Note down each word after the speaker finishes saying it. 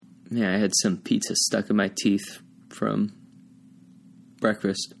Yeah, I had some pizza stuck in my teeth from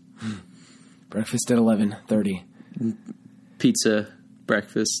breakfast. Breakfast at 11:30. Pizza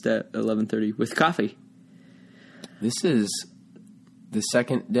breakfast at 11:30 with coffee. This is the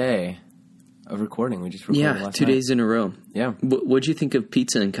second day of recording. We just recorded last 2 night. days in a row. Yeah. What'd you think of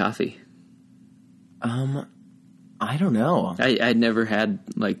pizza and coffee? I don't know. I'd never had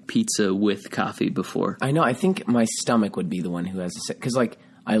like pizza with coffee before. I know. I think my stomach would be the one who has to say, because like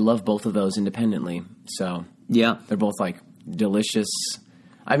I love both of those independently. So Yeah. they're both like delicious.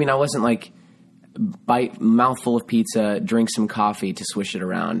 I mean, I wasn't like bite mouthful of pizza, drink some coffee to swish it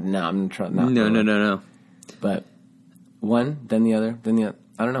around. No, I'm trying. No. But one, then the other, then the other.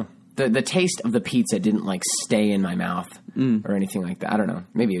 I don't know. The taste of the pizza didn't like stay in my mouth or anything like that. I don't know.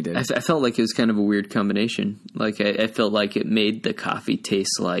 Maybe it did. I felt like it was kind of a weird combination. Like I felt like it made the coffee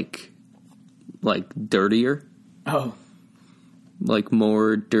taste like dirtier, Oh, like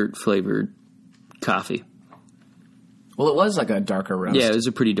more dirt flavored coffee. well, it was like a darker roast. Yeah, it was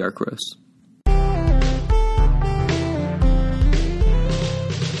a pretty dark roast.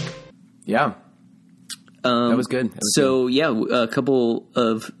 Yeah. That was good. A couple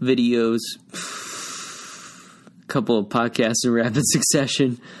of videos, a couple of podcasts in rapid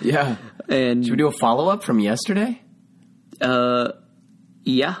succession. Yeah. And Should we do a follow-up from yesterday?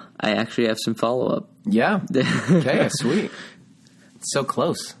 yeah, I actually have some follow-up. Yeah. Okay, sweet. It's so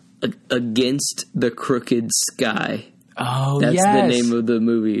close. Against the Crooked Sky. Oh, That's yes. the name of the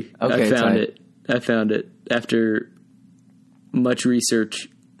movie. Okay, I found it after much research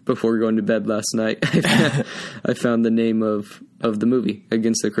before going to bed last night. I found the name of the movie,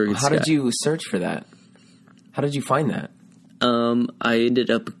 Against the Crooked Sky. How did you search for that? How did you find that? I ended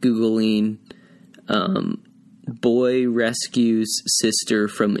up Googling boy rescues sister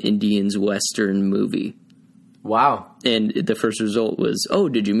from Indian's Western movie. Wow. And the first result was, oh,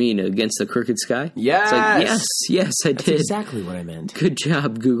 did you mean Against the Crooked Sky? Yes. It's like, yes, I That's did. exactly what I meant. Good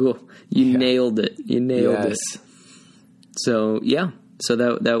job, Google. You nailed it. You nailed it. So, yeah. So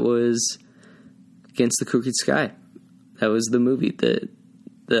that was Against the Crooked Sky. That was the movie, the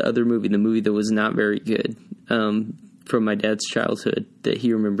other movie, the movie that was not very good from my dad's childhood that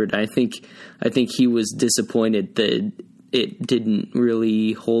he remembered. I think he was disappointed that it didn't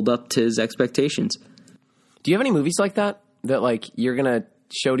really hold up to his expectations. Do you have any movies like that like you're going to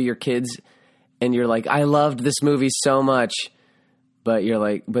show to your kids and you're like, I loved this movie so much, but you're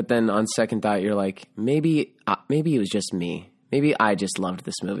like, but then on second thought, you're like, maybe it was just me. Maybe I just loved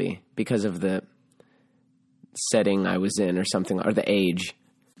this movie because of the setting I was in or something, or the age.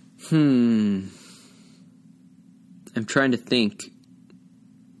 I'm trying to think.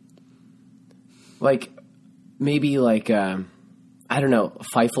 Like, maybe like, I don't know,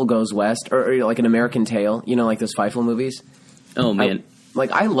 Feifel Goes West, or like An American Tail, you know, like those Feifel movies. Oh, man.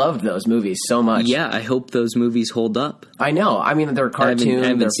 I loved those movies so much. Yeah, I hope those movies hold up. I know. I mean, they're cartoons. I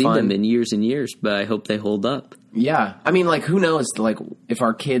haven't seen fun. them in years and years, but I hope they hold up. Yeah. I mean, like, who knows, like, if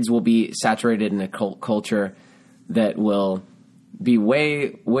our kids will be saturated in a culture that will be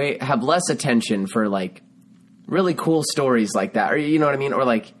have less attention for, like, really cool stories like that. Or, you know what I mean? Or,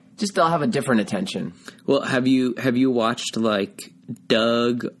 like, just they'll have a different attention. Well, have you watched, like,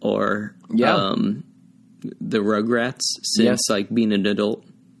 Doug or the Rugrats since, like, being an adult?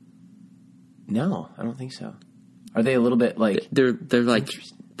 No, I don't think so. Are they a little bit, like... They're like,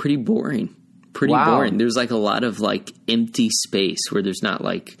 pretty boring. Pretty boring. There's like a lot of like empty space where there's not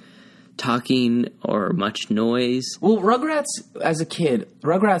like talking or much noise. Well, Rugrats, as a kid,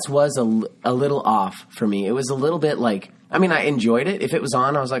 Rugrats was a little off for me. It was a little bit like, I mean, I enjoyed it. If it was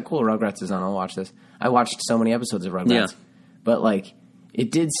on, I was like, cool, Rugrats is on, I'll watch this. I watched so many episodes of Rugrats. Yeah. But like, it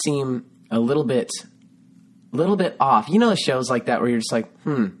did seem a little bit off. You know the shows like that where you're just like,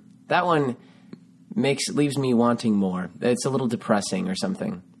 that one leaves me wanting more. It's a little depressing or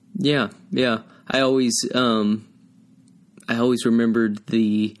something. Yeah. I always remembered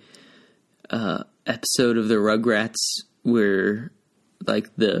the episode of the Rugrats where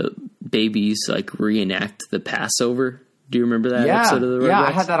like the babies like reenact the Passover. Do you remember that episode of the Rugrats? Yeah,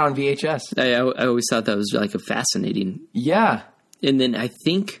 I had that on VHS. I always thought that was like a fascinating. Yeah. And then I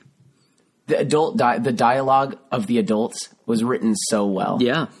think the dialogue of the adults was written so well.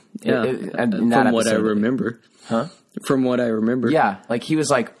 Yeah. From what I remember. Huh? From what I remember. Yeah, like he was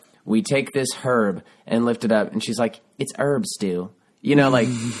like, we take this herb and lift it up. And she's like, it's herb stew. You know, like,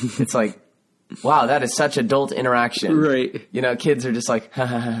 it's like, wow, that is such adult interaction. Right. You know, kids are just like, ha,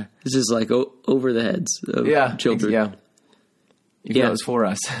 ha, ha. It's just like over the heads of children. Yeah. Even though it was for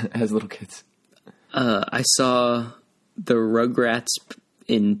us as little kids. I saw the Rugrats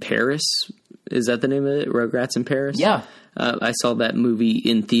in Paris. Is that the name of it? Rugrats in Paris? Yeah. I saw that movie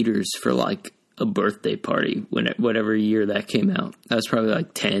in theaters for like a birthday party whatever year that came out. I was probably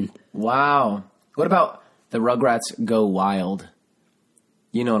like 10. Wow. What about the Rugrats Go Wild?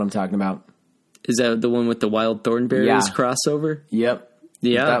 You know what I'm talking about. Is that the one with the Wild Thornberrys crossover? Yep.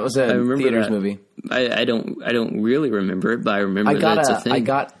 Yeah, that was a theaters movie. I don't really remember it, but I remember that's a thing. I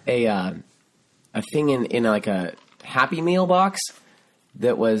got a thing in like a Happy Meal box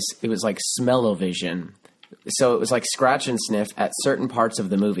it was like smell-o-vision. So it was like scratch and sniff at certain parts of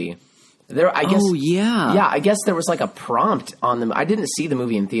the movie. I guess. Oh yeah, yeah. I guess there was like a prompt on them. I didn't see the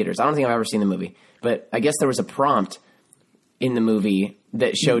movie in theaters. I don't think I've ever seen the movie, but I guess there was a prompt in the movie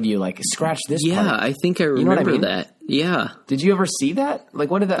that showed you like scratch this part. Yeah, I think I remember that. Yeah. Did you ever see that?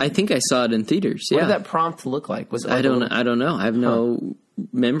 Like, what did that? I think I saw it in theaters. Yeah. What did that prompt look like? Was it like I don't know. I have no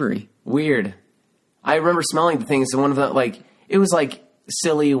memory. Weird. I remember smelling the things, and one of the like it was like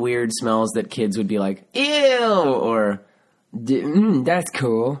silly, weird smells that kids would be like, "Ew," or "That's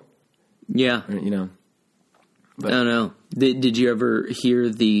cool." Yeah. Or, you know. But, I don't know. Did you ever hear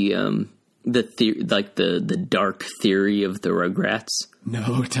the dark theory of the Rugrats?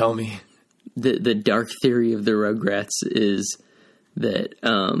 No, tell me. The dark theory of the Rugrats is that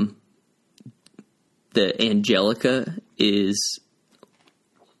that Angelica is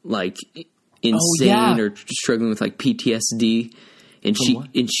like insane or struggling with like PTSD, and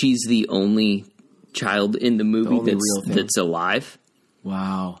she's the only child in the movie that's alive.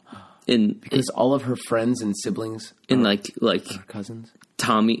 Wow. And because all of her friends and siblings and like her cousins.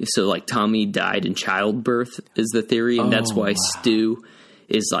 Tommy died in childbirth is the theory, and that's why Stu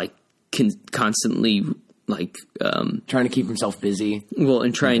is like constantly like trying to keep himself busy. Well,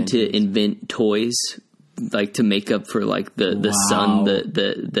 and trying to invent toys like to make up for like the son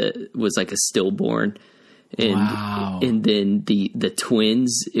that was like a stillborn. And and then the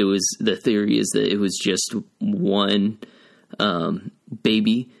twins, the theory is that it was just one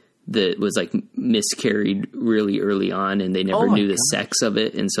baby that was like miscarried really early on, and they never knew the sex of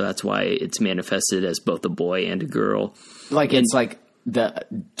it, and so that's why it's manifested as both a boy and a girl. Like it's like the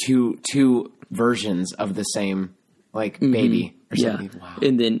two versions of the same like baby or something. Yeah. Wow.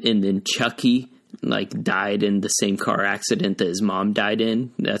 And then Chucky like died in the same car accident that his mom died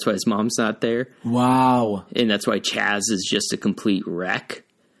in. That's why his mom's not there. Wow. And that's why Chaz is just a complete wreck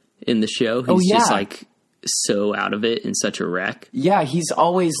in the show. He's just like so out of it and such a wreck. Yeah, he's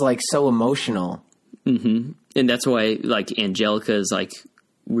always like so emotional. Mm-hmm. And that's why like Angelica is like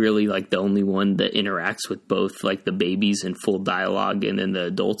really like the only one that interacts with both like the babies in full dialogue and then the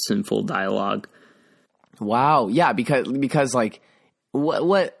adults in full dialogue. Wow. Yeah, because like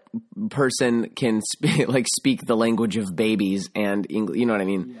what person can speak the language of babies and English, you know what I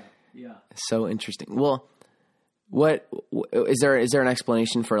mean? Yeah. So interesting. Well, what is there an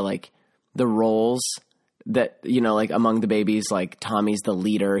explanation for like the roles that, you know, like among the babies, like Tommy's the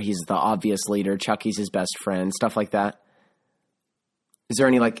leader, he's the obvious leader, Chucky's his best friend, stuff like that? Is there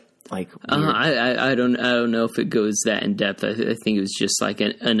any like I don't know if it goes that in depth. I think it was just like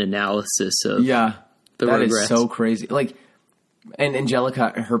an analysis of the Rugrats. Is so crazy. Like, and Angelica,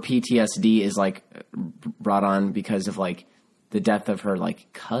 her PTSD is like brought on because of like the death of her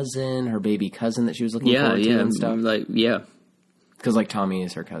like cousin, her baby cousin that she was looking forward to and stuff. Because like Tommy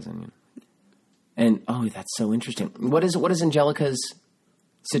is her cousin. You know? And that's so interesting. What is Angelica's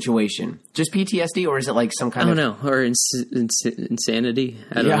situation? Just PTSD, or is it like some kind of... I don't know. Or insanity.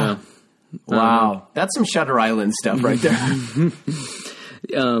 I don't know. Wow. That's some Shutter Island stuff right there.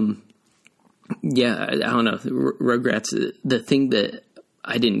 Yeah, I don't know. Rugrats, the thing that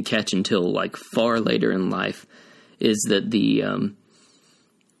I didn't catch until like far later in life is that the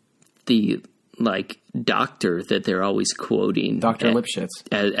like doctor that they're always quoting, Dr. Lipschitz,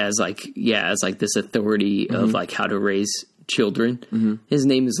 as this authority of like how to raise children. Mm-hmm. His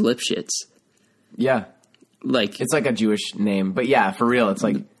name is Lipschitz. Yeah, like it's like a Jewish name, but yeah, for real, it's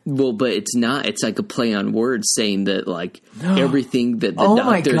like but it's not. It's like a play on words, saying that like everything that the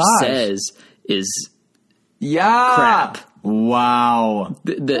doctor says is crap. Wow.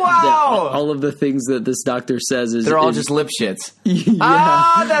 All of the things that this doctor says they're all just Lipschitz.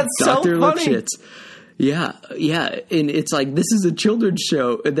 That's Dr. so funny. Lipschitz. Yeah. And it's like, this is a children's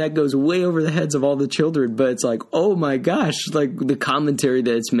show, and that goes way over the heads of all the children, but it's like, oh my gosh, like the commentary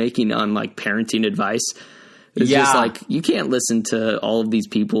that it's making on like parenting advice is just like, you can't listen to all of these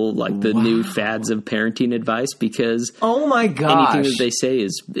people, like the new fads of parenting advice, because oh my gosh, anything that they say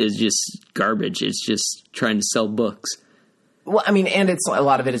is just garbage. It's just trying to sell books. Well, I mean, and it's a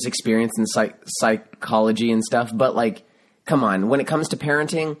lot of it is experience and psychology and stuff. But like, come on, when it comes to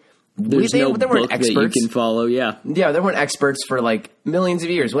parenting, there weren't experts that you can follow. Yeah, there weren't experts for like millions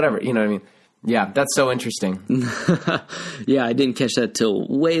of years, whatever. You know what I mean? Yeah, that's so interesting. Yeah, I didn't catch that till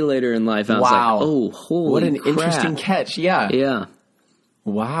way later in life. I was like, oh, holy what an crap. interesting catch. Yeah. Yeah.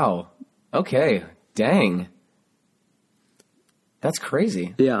 Wow. Okay. Dang. That's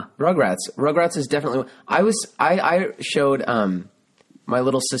crazy. Yeah. Rugrats is definitely. I showed my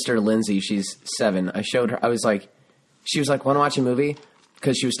little sister Lindsay. She's 7. I showed her. I was like, she was like, "Want to watch a movie?"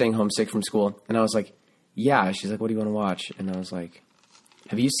 Because she was staying homesick from school, and I was like, "Yeah." She's like, "What do you want to watch?" And I was like,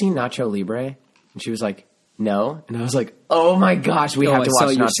 "Have you seen Nacho Libre?" And she was like, "No." And I was like, "Oh my gosh, we have to watch Nacho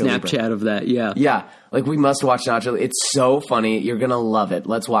Libre." I saw your Snapchat of that. Yeah. Yeah. Like, we must watch Nacho. It's so funny. You're going to love it.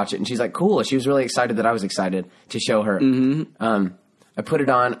 Let's watch it. And she's like, cool. She was really excited that I was excited to show her. Mm-hmm. I put it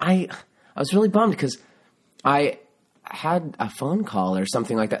on. I was really bummed because I had a phone call or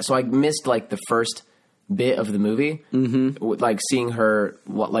something like that. So I missed like the first bit of the movie, like seeing her,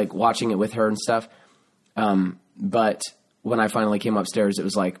 like watching it with her and stuff. But when I finally came upstairs, it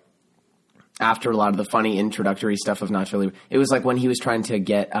was like after a lot of the funny introductory stuff of Nacho Libre. It was like when he was trying to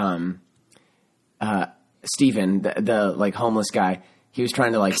get Steven, the like homeless guy. He was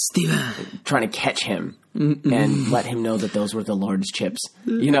trying to like trying to catch him and let him know that those were the Lord's chips.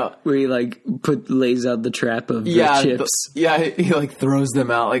 You know, where he like lays out the trap of the chips. He like throws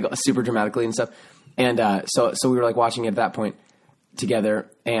them out like super dramatically and stuff. And so we were like watching it at that point together,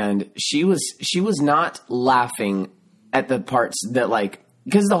 and she was not laughing at the parts that like,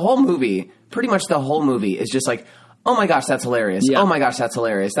 because pretty much the whole movie is just like, oh my gosh, that's hilarious. Yeah. Oh my gosh, that's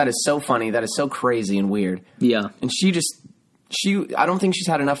hilarious. That is so funny. That is so crazy and weird. Yeah. And I don't think she's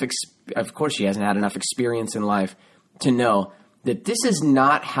had enough, of course she hasn't had enough experience in life to know that this is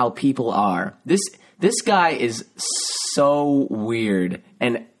not how people are. This guy is so weird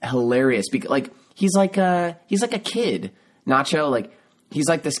and hilarious. Like, he's like a kid. Nacho, like, he's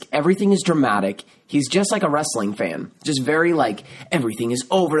like this, everything is dramatic. He's just like a wrestling fan. Just very like, everything is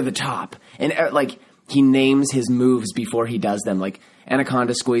over the top. And like, he names his moves before he does them. Like,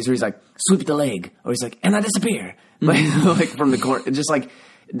 Anaconda Squeeze, where he's like, sweep the leg. Or he's like, and I disappear. Like from the corner. Just like,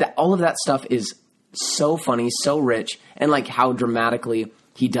 all of that stuff is so funny, so rich. And like how dramatically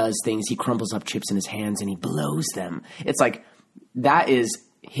he does things. He crumples up chips in his hands and he blows them. It's like, that is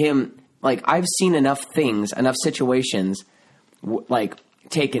him. Like, I've seen enough situations, like,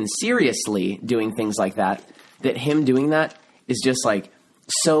 taken seriously doing things like that him doing that is just, like,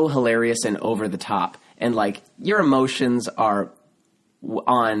 so hilarious and over the top. And, like, your emotions are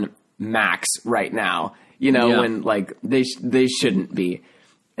on max right now, you know, when, like, they shouldn't be.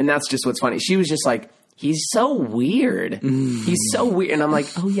 And that's just what's funny. She was just like, he's so weird. He's so weird. And I'm like,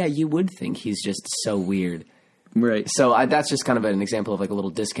 oh, yeah, you would think he's just so weird. Right. So that's just kind of an example of like a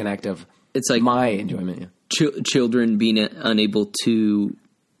little disconnect of it's like my enjoyment. Yeah. Children being unable to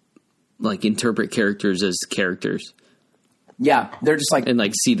like interpret characters as characters. Yeah, they're just like and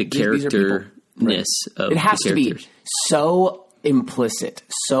like see the characterness of it has the to be so implicit,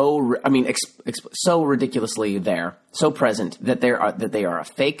 so so ridiculously there, so present that they are a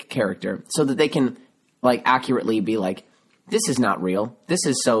fake character, so that they can like accurately be like, this is not real. This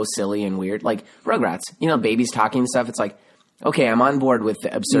is so silly and weird. Like Rugrats, you know, babies talking and stuff. It's like, okay, I'm on board with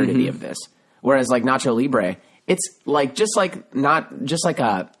the absurdity of this. Whereas like Nacho Libre, it's like not just like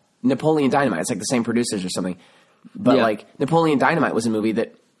a Napoleon Dynamite. It's like the same producers or something. But like Napoleon Dynamite was a movie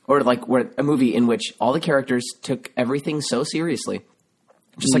a movie in which all the characters took everything so seriously.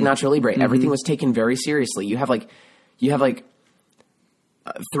 Just like Nacho Libre, everything was taken very seriously. You have like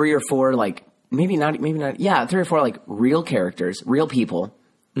 3 or 4 like. Maybe not. Yeah, 3 or 4 like real characters, real people,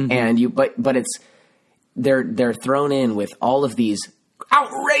 and but it's they're thrown in with all of these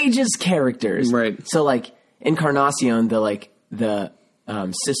outrageous characters, right? So like Encarnacion, the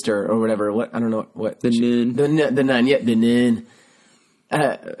sister or whatever. What I don't know what the nun, the nun, yeah, the nun.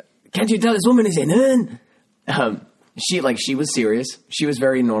 Can't you tell this woman is a nun? She was serious. She was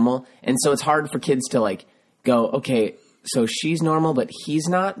very normal, and so it's hard for kids to like go, okay. So she's normal, but he's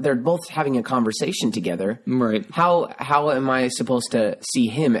not. They're both having a conversation together. Right. How am I supposed to see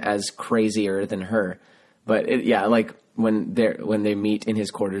him as crazier than her? But like when they meet in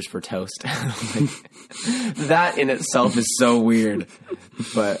his quarters for toast, like, that in itself is so weird.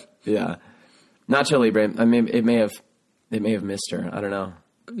 But yeah, Nacho Libre. I mean, it may have missed her. I don't know.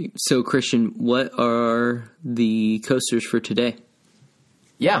 So Christian, what are the coasters for today?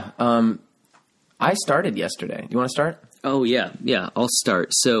 Yeah. I started yesterday. You want to start? Oh, yeah. I'll start.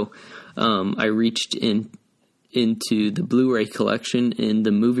 So I reached into the Blu-ray collection in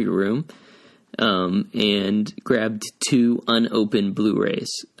the movie room and grabbed 2 unopened Blu-rays.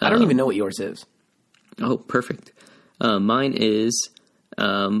 I don't even know what yours is. Oh, perfect. Mine is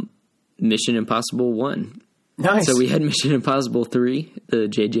Mission Impossible 1. Nice. So we had Mission Impossible 3, the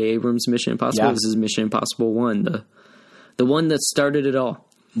J.J. Abrams Mission Impossible. Yeah. This is Mission Impossible 1, the one that started it all.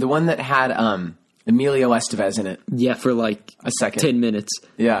 The one that had Emilio Estevez in it. Yeah, for like a second. 10 minutes.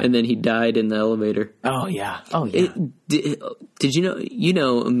 Yeah. And then he died in the elevator. Oh, yeah. Oh, yeah. Did you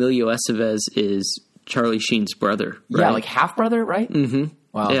know Emilio Estevez is Charlie Sheen's brother, right? Yeah, like half-brother, right? Mm-hmm.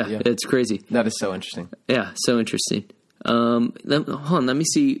 Wow. Yeah, it's crazy. That is so interesting. Yeah, so interesting. Hold on, let me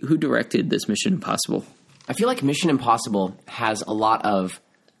see who directed this Mission Impossible. I feel like Mission Impossible has a lot of,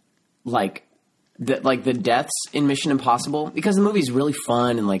 the deaths in Mission Impossible, because the movie's really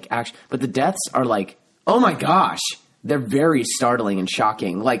fun and, like, action, but the deaths are like, oh my gosh, they're very startling and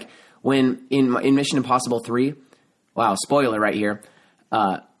shocking. Like, when, in Mission Impossible 3, wow, spoiler right here,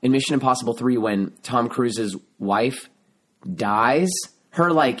 in Mission Impossible 3, when Tom Cruise's wife dies,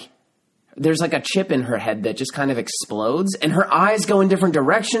 her, like, there's like a chip in her head that just kind of explodes, and her eyes go in different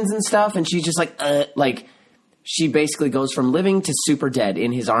directions and stuff, and she's just like she basically goes from living to super dead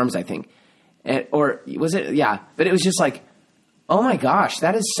in his arms, I think. Or was it? Yeah. But it was just like, oh my gosh,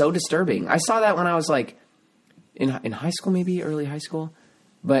 that is so disturbing. I saw that when I was like in high school, maybe early high school.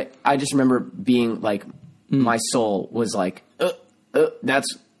 But I just remember being like, my soul was like,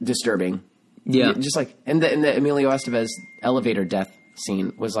 that's disturbing. Yeah. Just like, and the Emilio Estevez elevator death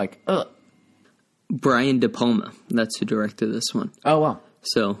scene was like, Brian De Palma, that's who directed this one. Oh, wow.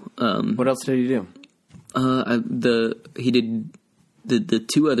 So, what else did he do? He did the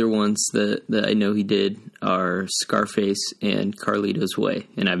two other ones that I know he did are Scarface and Carlito's Way,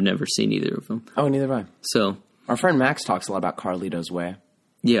 and I've never seen either of them. Oh, neither have I. So our friend Max talks a lot about Carlito's Way.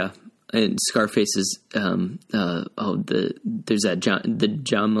 Yeah, and Scarface is there's that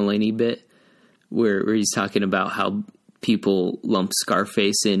John Mulaney bit where he's talking about how people lump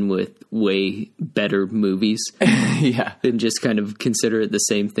Scarface in with way better movies. Yeah. And just kind of consider it the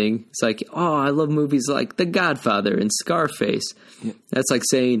same thing. It's like, oh, I love movies like The Godfather and Scarface. Yeah. That's like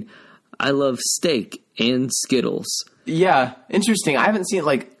saying, I love steak and Skittles. Yeah, interesting. I haven't seen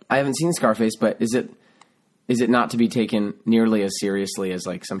Scarface, but is it not to be taken nearly as seriously as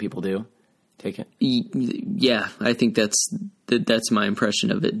like some people do take it? Yeah, I think that's my impression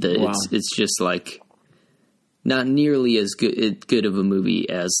of it. That wow. It's just like not nearly as good of a movie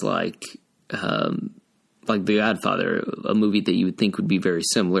as like The Godfather, a movie that you would think would be very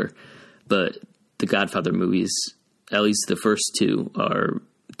similar. But the Godfather movies, at least the first two, are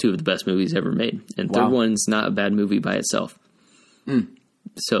two of the best movies ever made. And wow. Third one's not a bad movie by itself.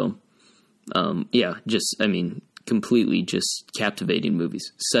 So, completely just captivating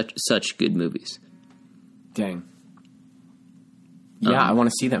movies. Such good movies. Dang. Yeah, I want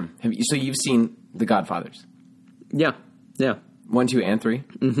to see them. So you've seen The Godfathers? Yeah. 1, 2, and 3?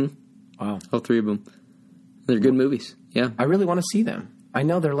 Mm-hmm. Wow. All three of them. They're good movies. Yeah. I really want to see them. I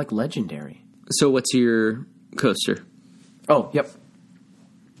know they're like legendary. So what's your coaster? Oh, yep.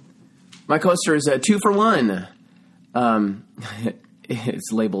 My coaster is a 2 for 1.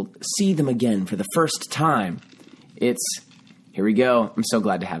 It's labeled "See Them Again for the First Time." Here we go. I'm so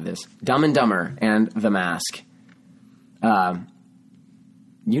glad to have this. Dumb and Dumber and The Mask.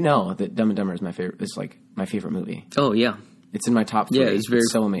 You know that Dumb and Dumber is my favorite. It's like my favorite movie. Oh yeah, it's in my top 3. Yeah, it's very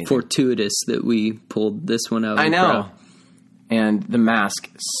so amazing. Fortuitous that we pulled this one out. I know. And The Mask,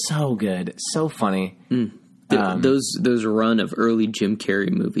 so good, so funny. Those run of early Jim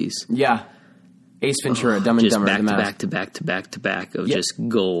Carrey movies. Yeah. Ace Ventura, Dumb and Dumber, The Mask. Back to back of just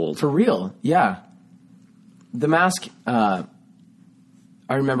gold. For real, yeah. The Mask, I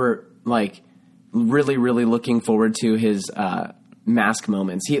remember, like, really, really looking forward to his mask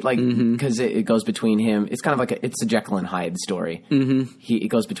moments. He, like, because it goes between him. It's kind of like it's a Jekyll and Hyde story. Mm-hmm. It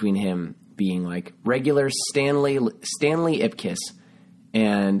goes between him being, like, regular Stanley Ipkiss,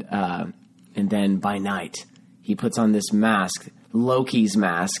 and then by night, he puts on this mask, Loki's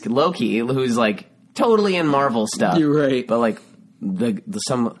mask. Loki, who's, like, totally in Marvel stuff. You're right. But, like,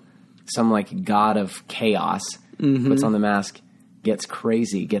 some like god of chaos puts on the mask, gets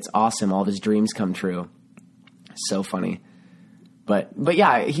crazy, gets awesome, all of his dreams come true. So funny. But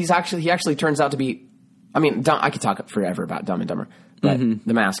yeah, he actually turns out to be, I mean, I could talk forever about Dumb and Dumber, but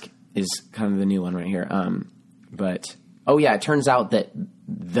The Mask is kind of the new one right here. It turns out that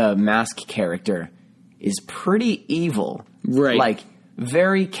the Mask character is pretty evil. Right. Like,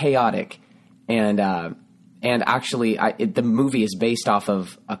 very chaotic. And actually, the movie is based off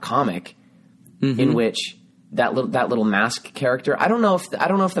of a comic in which that little Mask character. I don't know if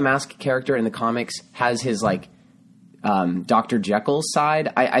the Mask character in the comics has his like Dr. Jekyll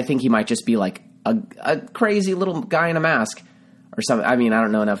side. I think he might just be like a crazy little guy in a mask or something. I mean, I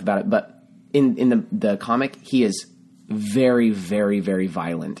don't know enough about it, but in the comic, he is very, very, very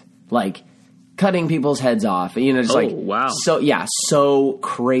violent. Like, cutting people's heads off. You know, just wow. So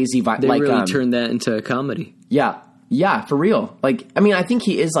crazy. They really turned that into a comedy. Yeah, for real. Like, I mean, I think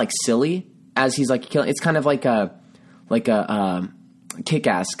he is like silly as he's like killing. It's kind of like a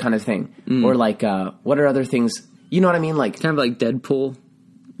Kick-Ass kind of thing, or like what are other things? You know what I mean? Like kind of like Deadpool.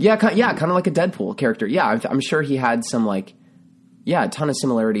 Yeah, kind of like a Deadpool character. Yeah, I'm sure he had some like a ton of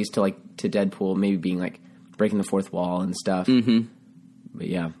similarities to Deadpool, maybe being like breaking the fourth wall and stuff. Mm-hmm. But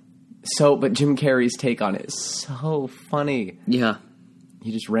yeah, but Jim Carrey's take on it is so funny. Yeah,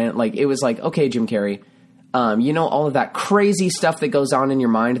 he just ran like it was like, okay, Jim Carrey, you know all of that crazy stuff that goes on in your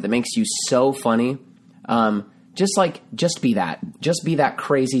mind that makes you so funny. Just be that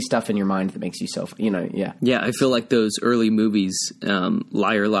crazy stuff in your mind that makes you so, yeah. Yeah, I feel like those early movies,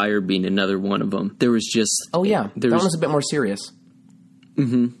 Liar Liar being another one of them. There was just... Oh, yeah. That one was a bit more serious.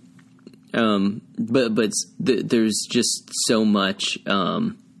 Mm-hmm. But there's just so much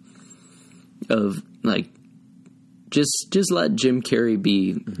of, like, just let Jim Carrey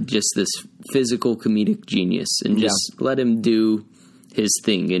be just this physical comedic genius and just let him do his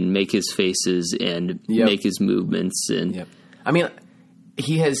thing and make his faces and make his movements. And I mean,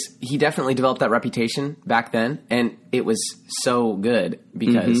 he definitely developed that reputation back then, and it was so good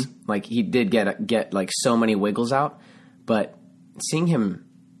because like he did get like so many wiggles out. But seeing him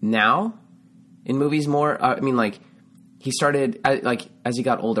now in movies more, I mean, like he started like as he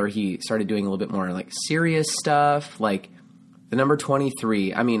got older, he started doing a little bit more like serious stuff, like The Number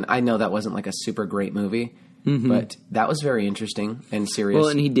 23. I mean, I know that wasn't like a super great movie. Mm-hmm. But that was very interesting and serious. Well,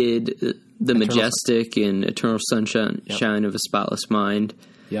 and he did The Majestic and Eternal Sunshine of a Spotless Mind.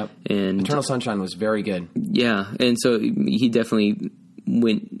 Yep. And Eternal Sunshine was very good. Yeah, and so he definitely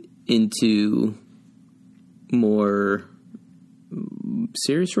went into more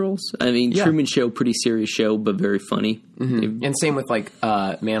serious roles. I mean, Truman Show, pretty serious show, but very funny. Mm-hmm. And same with like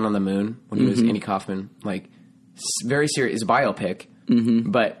Man on the Moon when he was Andy Kaufman. Like very serious, it's a biopic,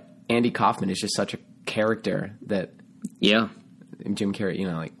 but Andy Kaufman is just such a character that Jim Carrey, you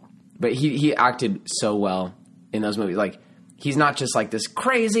know, like, but he acted so well in those movies. Like he's not just like this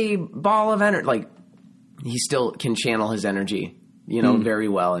crazy ball of energy. Like he still can channel his energy, you know, very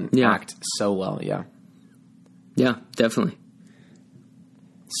well and act so well. Yeah, definitely.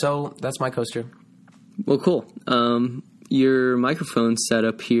 So that's my coaster. Well, cool. Your microphone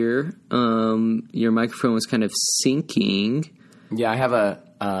setup here. Your microphone was kind of syncing. Yeah, I have a.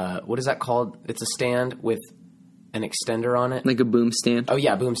 What is that called? It's a stand with an extender on it. Like a boom stand? Oh,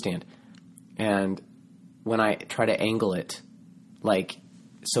 yeah, boom stand. And when I try to angle it, like,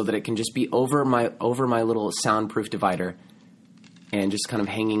 so that it can just be over my little soundproof divider and just kind of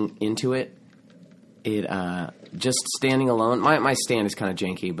hanging into it, just standing alone, my stand is kind of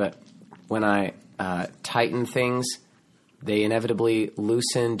janky, but when I tighten things, they inevitably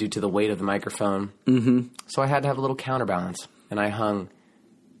loosen due to the weight of the microphone. Mm-hmm. So I had to have a little counterbalance, and I hung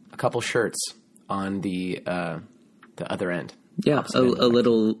a couple shirts on the other end. Yeah, a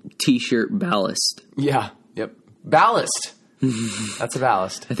little T-shirt ballast. Yeah, yep. Ballast. That's a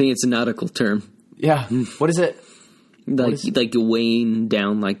ballast. I think it's a nautical term. Yeah. What is it? Like weighing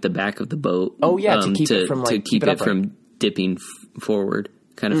down like the back of the boat. Oh yeah, to keep it from like keep it from dipping forward,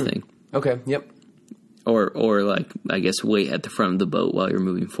 kind of thing. Okay. Yep. Or like I guess weight at the front of the boat while you're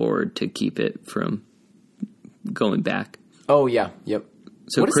moving forward to keep it from going back. Oh yeah. Yep.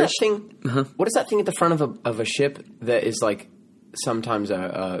 So what is that thing? Uh-huh. What is that thing at the front of a ship that is like sometimes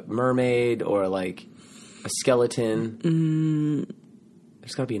a mermaid or like a skeleton?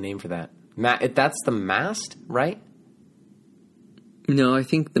 There's got to be a name for that. That's the mast, right? No, I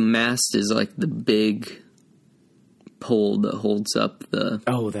think the mast is like the big pole that holds up the...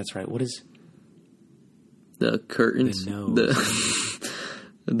 Oh, that's right. What is... The curtains? The nose.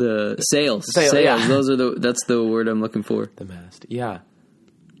 The sails. Sails. Yeah. That's the word I'm looking for. The mast. Yeah.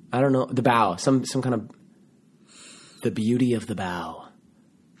 I don't know. The bow. Some kind of... The beauty of the bow.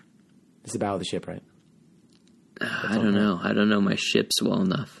 It's the bow of the ship, right? I don't know. I don't know my ships well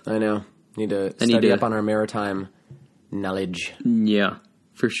enough. I know. Need to study up on our maritime knowledge. Yeah,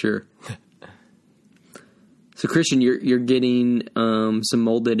 for sure. So, Christian, you're getting some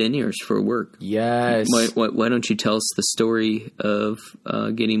molded in-ears for work. Yes. Why don't you tell us the story of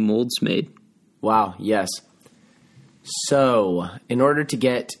getting molds made? Wow, yes. So, in order to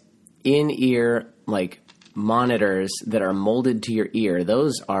get in-ear, like, monitors that are molded to your ear,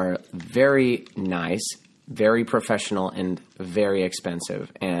 those are very nice, very professional, and very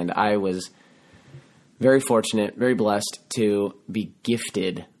expensive. And I was very fortunate, very blessed to be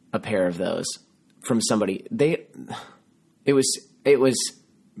gifted a pair of those from somebody. It was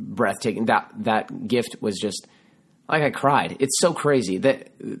breathtaking. That gift was just Like, I cried. It's so crazy. The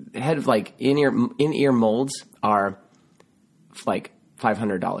head, like, in-ear molds are, like,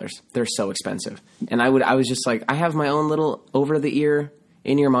 $500. They're so expensive. And I was just like, I have my own little over-the-ear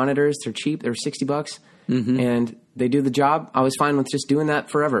in-ear monitors. They're cheap. They're $60. And they do the job. I was fine with just doing that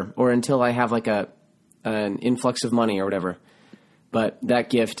forever, or until I have, like, an influx of money or whatever. But that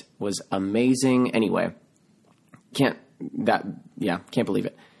gift was amazing. Anyway, can't believe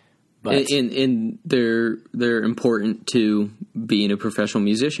it. But and they're important to being a professional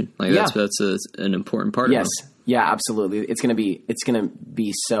musician. Like that's an important part. Yes, of them. Yeah, absolutely. It's gonna be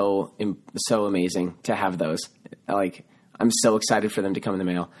so amazing to have those. Like, I'm so excited for them to come in the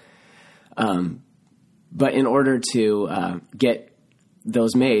mail. But in order to get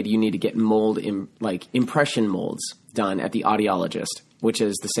those made, you need to get impression molds done at the audiologist, which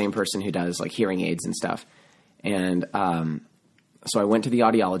is the same person who does like hearing aids and stuff. And so I went to the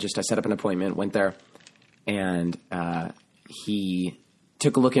audiologist. I set up an appointment, went there, and he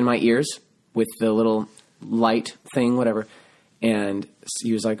took a look in my ears with the little light thing, whatever. And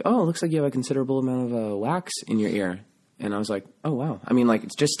he was like, "Oh, it looks like you have a considerable amount of wax in your ear." And I was like, "Oh, wow." I mean, like,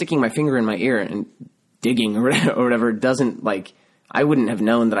 it's just sticking my finger in my ear and digging or whatever doesn't, like, I wouldn't have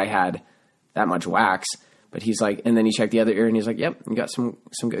known that I had that much wax. But he's like, and then he checked the other ear and he's like, "Yep, you got some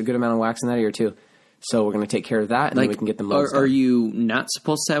good amount of wax in that ear too. So we're going to take care of that, and then we can get the molds done." Are you not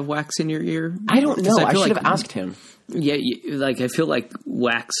supposed to have wax in your ear? I don't know. I should have asked him. Yeah, I feel like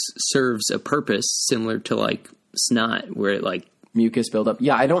wax serves a purpose similar to like snot, where it like mucus buildup.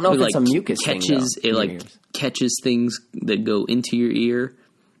 Yeah, I don't know if it's a mucus catches thing, though, catches things that go into your ear,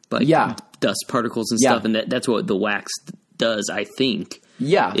 like dust particles and stuff, and that's what the wax does. I think.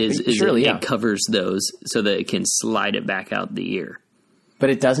 Yeah, it covers those so that it can slide it back out the ear. But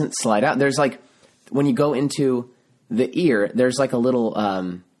it doesn't slide out. There's like, when you go into the ear, there's like a little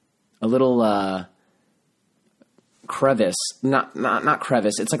crevice. Not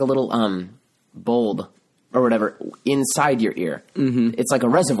crevice. It's like a little bulb or whatever inside your ear. Mm-hmm. It's like a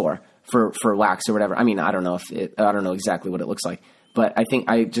reservoir for wax or whatever. I mean, I don't know exactly what it looks like, but I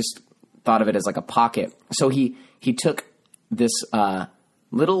think I just thought of it as like a pocket. So he took this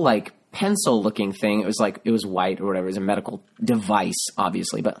little like pencil looking thing. It was white or whatever. It was a medical device,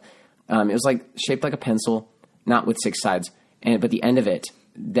 obviously, but it was like shaped like a pencil, not with 6 sides. But the end,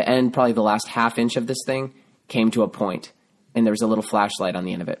 probably the last half inch of this thing came to a point, and there was a little flashlight on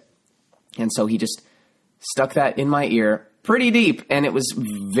the end of it. And so he just stuck that in my ear pretty deep, and it was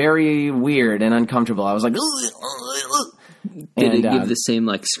very weird and uncomfortable. I was like, Did it give the same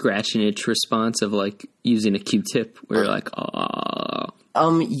like scratch and itch response of like using a Q-tip where you're like, oh?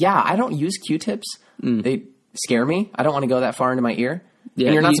 Yeah, I don't use Q-tips. They scare me. I don't want to go that far into my ear. Yeah,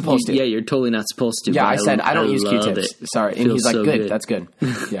 and you're not supposed to. Yeah, you're totally not supposed to. Yeah, I said I don't use Q-tips. Sorry. And he's like, so good. That's good.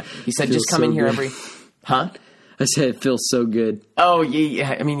 Yeah. He said, just come in here Huh? I said, it feels so good. Oh,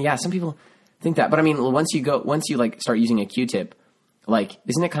 yeah. I mean, yeah, some people think that. But I mean, once you like start using a Q-tip, like,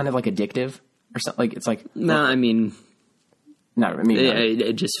 isn't it kind of like addictive or something? Like, it's like. No, I mean. No, I mean.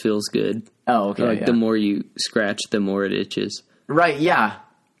 It just feels good. Oh, okay. Like, the more you scratch, the more it itches. Right, yeah.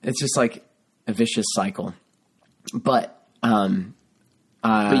 It's just like a vicious cycle. But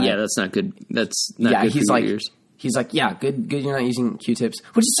yeah, that's not good. That's not good for your ears. He's like, yeah, good you're not using Q-tips,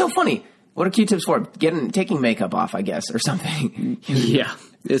 which is so funny. What are Q-tips for? Taking makeup off, I guess, or something. Yeah.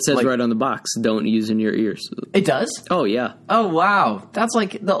 It says right on the box, don't use in your ears. It does? Oh, yeah. Oh, wow. That's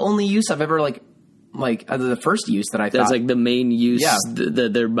like the only use I've ever the first use that I thought. That's like the main use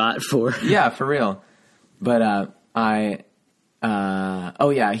that they're bought for. Yeah, for real. But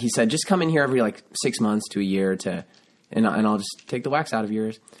he said, just come in here every like 6 months to a year and I'll just take the wax out of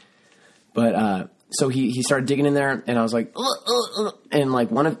yours. But so he started digging in there, and I was like, and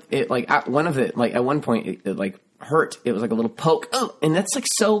like at one point it like hurt. It was like a little poke, and that's like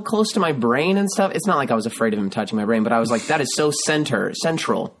so close to my brain and stuff. It's not like I was afraid of him touching my brain, but I was like, that is so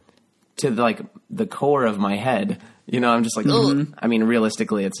central to the core of my head. You know, I'm just like, I mean,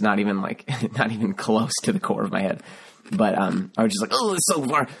 realistically, it's not even close to the core of my head. But I was just like, it's so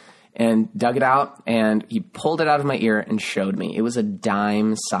far. And dug it out, and he pulled it out of my ear and showed me. It was a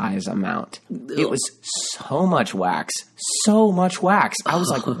dime size amount. It was so much wax. I was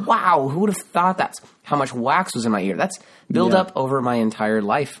like, wow, who would have thought that's how much wax was in my ear? That's built up over my entire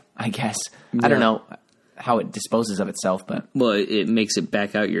life, I guess. Yeah. I don't know how it disposes of itself, but... Well, it makes it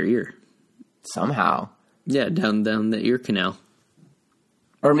back out your ear. Somehow. Yeah, down the ear canal.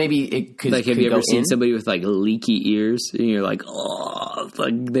 Or maybe it could. Like, have you ever seen somebody with like leaky ears, and you're like, oh,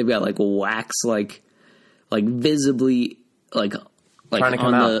 like they've got like wax, like visibly, like trying to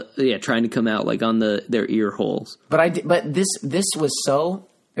come out. Trying to come out, like on their ear holes. But this was so.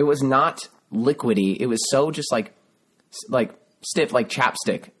 It was not liquidy. It was so just like like stiff, like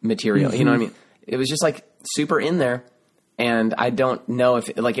chapstick material. You know what I mean? It was just like super in there. And I don't know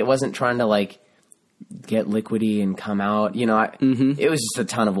if like, it wasn't trying to like get liquidy and come out, you know, it was just a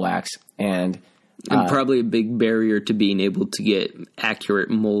ton of wax and probably a big barrier to being able to get accurate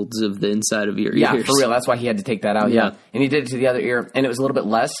molds of the inside of your ears. Yeah, for real. That's why he had to take that out. Yeah. And he did it to the other ear and it was a little bit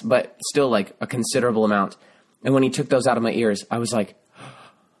less, but still like a considerable amount. And when he took those out of my ears, I was like,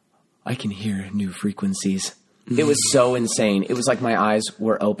 I can hear new frequencies. It was so insane. It was like my eyes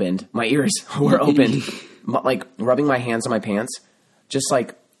were opened. My ears were opened. Like rubbing my hands on my pants. Just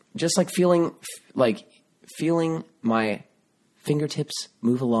like feeling my fingertips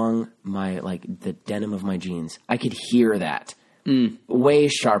move along my, like the denim of my jeans. I could hear that way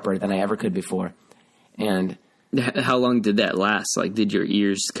sharper than I ever could before. And how long did that last? Like, did your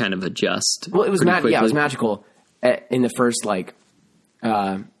ears kind of adjust? Well, it was it was magical in the first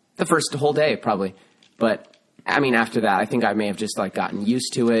the first whole day probably. But I mean, after that, I think I may have just like gotten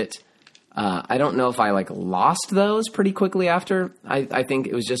used to it. I don't know if I like lost those pretty quickly after. I think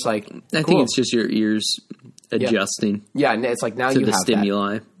it was just like I think it's just your ears adjusting. Yeah, and it's like now to you the have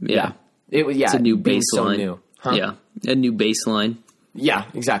stimuli. That. Yeah, it was it's a new baseline. So new. Huh? Yeah, a new baseline. Yeah,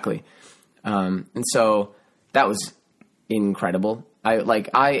 exactly. And so that was incredible.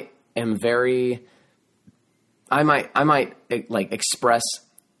 I am very. I might like express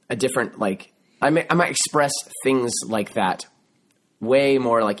a different like I might express things like that way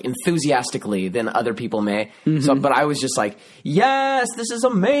more like enthusiastically than other people may. So, but I was just like, yes, this is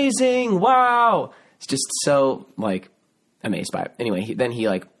amazing. Wow. It's just so like amazed by it. Anyway,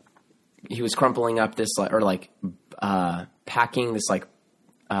 he was crumpling up this packing this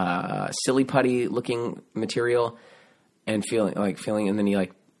silly putty looking material and feeling, and then he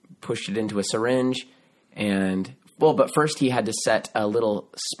like pushed it into a syringe but first he had to set a little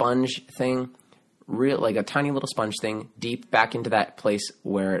sponge thing, like a tiny little sponge thing deep back into that place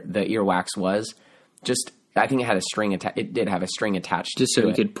where the earwax was. Just, I think it had a string it did have a string attached just so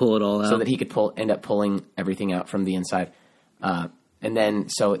he could pull it all out. So that he could end up pulling everything out from the inside. And then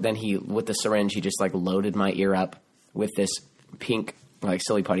he, with the syringe, he just like loaded my ear up with this pink, like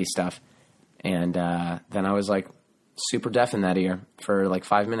silly putty stuff. And, then I was like super deaf in that ear for like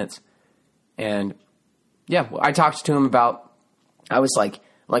 5 minutes. And yeah, I talked to him about, I was like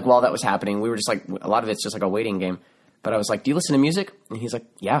while that was happening, we were just like, a lot of it's just like a waiting game. But I was like, do you listen to music? And he's like,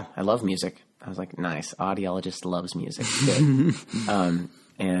 yeah, I love music. I was like, nice. Audiologist loves music. Good.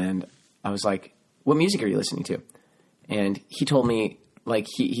 And I was like, what music are you listening to? And he told me, like,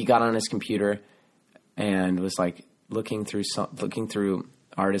 he got on his computer and was like looking through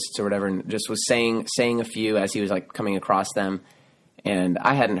artists or whatever, and just was saying a few as he was like coming across them. And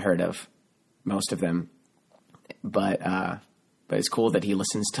I hadn't heard of most of them, but it's cool that he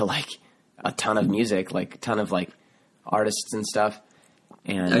listens to like a ton of music, like a ton of like artists and stuff.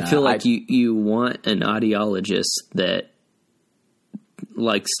 And I feel like you want an audiologist that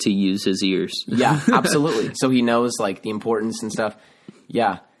likes to use his ears. Yeah, absolutely. So he knows like the importance and stuff.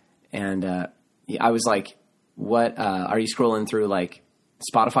 Yeah. And I was like, what, are you scrolling through like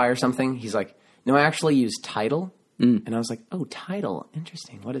Spotify or something? He's like, no, I actually use Tidal. And I was like, oh, Tidal.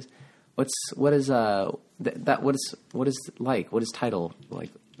 Interesting. What is Tidal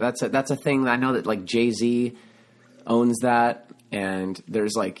like? That's a thing that I know that like Jay-Z owns that. And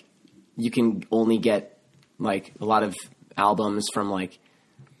there's like, you can only get like a lot of albums from like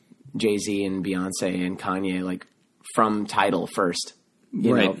Jay-Z and Beyonce and Kanye, like from Tidal first,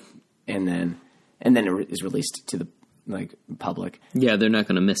 you know, and then it is released to the like public. Yeah. They're not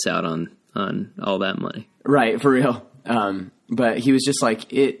going to miss out on all that money. Right. For real. But he was just like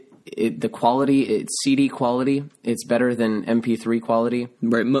the quality, it's CD quality. It's better than MP3 quality.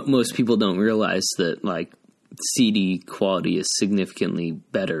 Right. Most people don't realize that like CD quality is significantly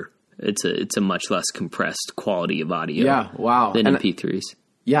better. It's a much less compressed quality of audio. Yeah, wow. Than MP3s.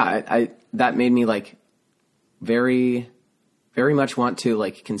 Yeah, I that made me like very, very much want to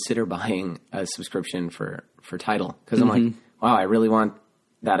like consider buying a subscription for Tidal, because I'm like, wow, I really want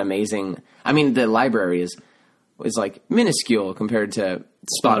that amazing. I mean, the library is like minuscule compared to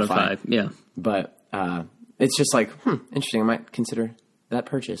Spotify. Yeah, but it's just like interesting. I might consider that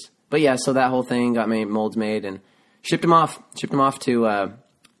purchase. But yeah, so that whole thing got my molds made and shipped them off to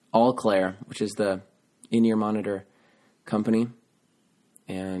All Claire, which is the in-ear monitor company.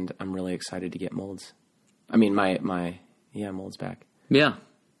 And I'm really excited to get molds. I mean, my molds back. Yeah.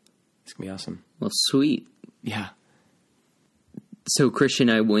 It's going to be awesome. Well, sweet. Yeah. So Christian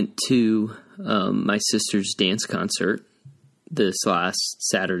and I went to my sister's dance concert this last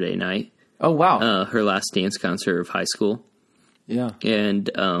Saturday night. Oh, wow. Her last dance concert of high school. Yeah. And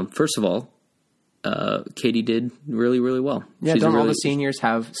first of all, Katie did really, really well. Yeah, don't all the seniors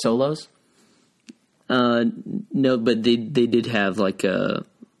have solos? No, but they did have like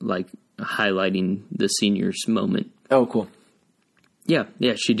highlighting the seniors moment. Oh, cool. Yeah,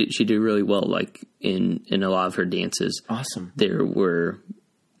 she did really well. Like in a lot of her dances, awesome. There were,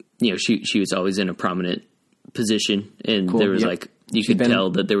 she was always in a prominent position, and cool. There was like you could tell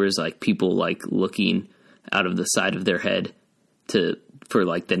that there was like people like looking out of the side of their head for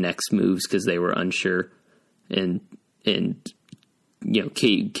like the next moves because they were unsure, and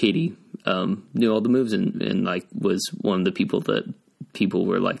Katie knew all the moves and like was one of the people that people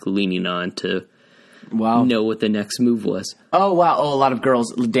were like leaning on to know what the next move was. Oh wow! Oh, a lot of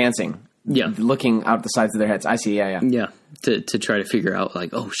girls dancing. Yeah, looking out the sides of their heds. I see. Yeah. To try to figure out like,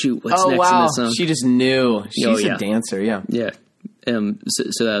 oh shoot, what's next in this song? She just knew. She's a dancer. Yeah. Yeah.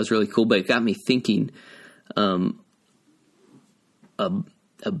 So that was really cool, but it got me thinking about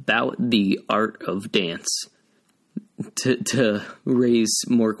the art of dance to raise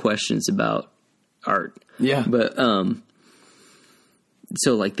more questions about art. Yeah. But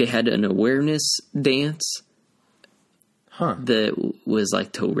so like they had an awareness dance that was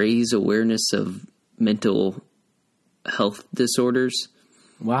like to raise awareness of mental health disorders.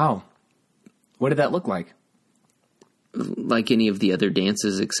 Wow. What did that look like? Like any of the other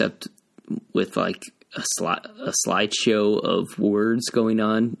dances, except with like a slideshow of words going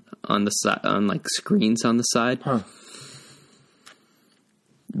on the side, on like screens on the side. Huh.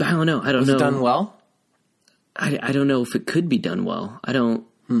 But I don't know. Was it done well? I don't know if it could be done well. I don't.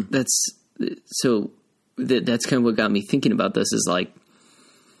 That's kind of what got me thinking about this. Is like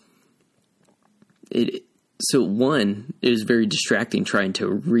it. So one, it was very distracting trying to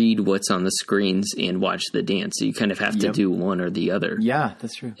read what's on the screens and watch the dance. So you kind of have to do one or the other. Yeah,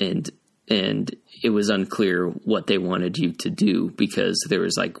 that's true. And it was unclear what they wanted you to do because there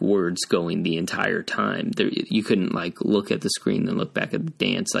was like words going the entire time. You couldn't like look at the screen and look back at the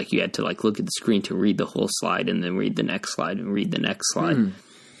dance. Like you had to like look at the screen to read the whole slide and then read the next slide and read the next slide.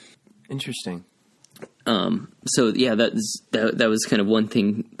 Interesting. So yeah, that was kind of one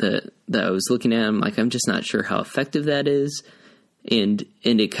thing that I was looking at. I'm like, I'm just not sure how effective that is. And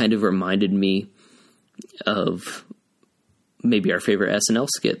it kind of reminded me of maybe our favorite SNL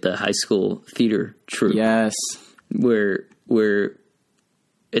skit, the high school theater troupe. Yes. Where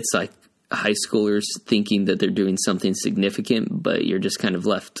it's like high schoolers thinking that they're doing something significant, but you're just kind of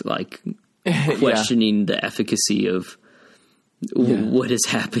left like questioning the efficacy of what is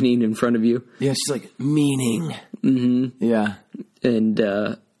happening in front of you. Yeah, she's like, meaning. Mm-hmm. Yeah. And,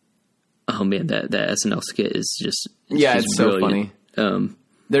 oh man, that SNL skit is just... Yeah, it's so brilliant. funny.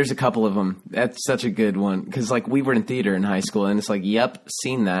 There's a couple of them. That's such a good one. Because, like, we were in theater in high school, and it's like, yep,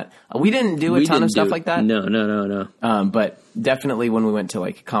 seen that. We didn't do a ton of stuff like that. No. But definitely when we went to,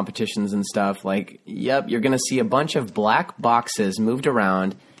 like, competitions and stuff, like, yep, you're going to see a bunch of black boxes moved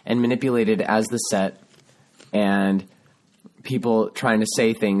around and manipulated as the set. And people trying to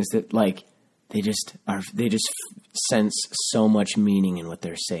say things that, like, they just sense so much meaning in what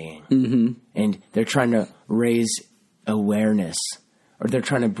they're saying. Mm-hmm. And they're trying to raise awareness, or they're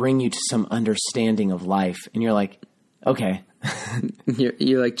trying to bring you to some understanding of life. And you're like, okay.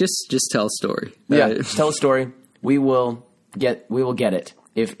 you're like, just tell a story. Yeah, just tell a story. We will get it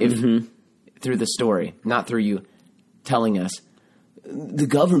if through the story, not through you telling us the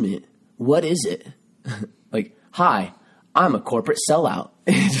government. What is it? Like, hi, I'm a corporate sellout.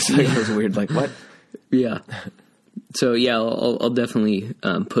 It just like, was weird. Like, what? Yeah. So yeah, I'll definitely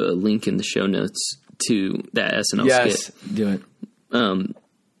put a link in the show notes to that SNL skit. Yes, do it.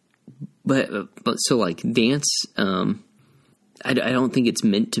 But so like dance, I don't think it's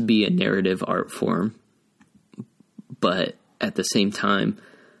meant to be a narrative art form, but at the same time,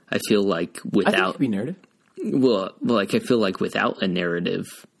 I feel like without... I think it could be narrative. Well, like I feel like without a narrative,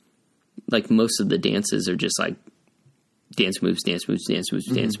 like most of the dances are just like dance moves. And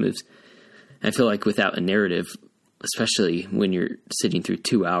I feel like without a narrative, especially when you're sitting through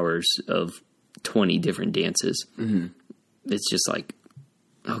 2 hours of 20 different dances, it's just like,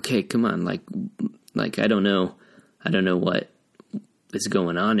 okay, come on. Like, I don't know what is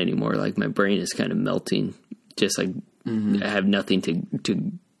going on anymore. Like my brain is kind of melting. Just like I have nothing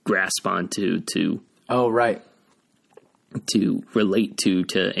to grasp onto to relate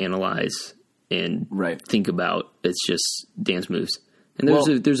to analyze and think about. It's just dance moves. And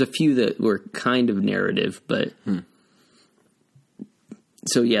there's a few that were kind of narrative, but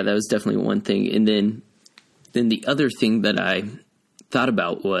so yeah, that was definitely one thing. And then the other thing that I thought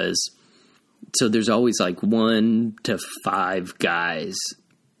about was, so there's always like 1 to 5 guys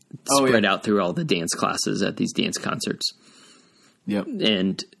spread out through all the dance classes at these dance concerts. Yep.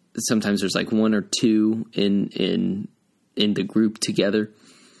 And sometimes there's like one or two in the group together,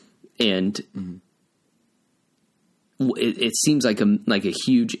 and it seems like a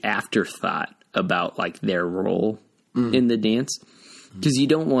huge afterthought about like their role in the dance, because you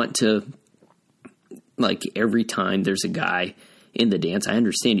don't want to, like, every time there's a guy in the dance, I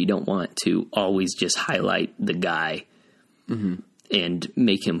understand you don't want to always just highlight the guy and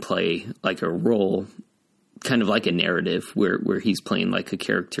make him play like a role, kind of like a narrative where he's playing like a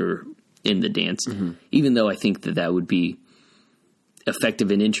character in the dance, even though I think that would be effective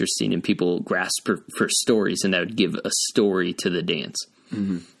and interesting and people grasp for stories, and that would give a story to the dance.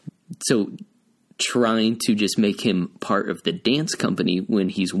 So trying to just make him part of the dance company when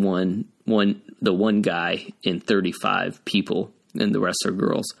he's the one guy in 35 people and the rest are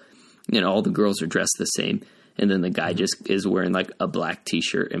girls, and all the girls are dressed the same, and then the guy just is wearing like a black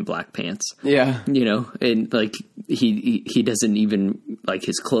t-shirt and black pants. Yeah. And like he doesn't even, like,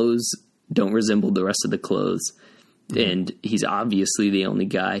 his clothes don't resemble the rest of the clothes, and he's obviously the only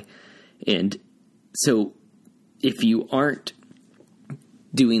guy. And so if you aren't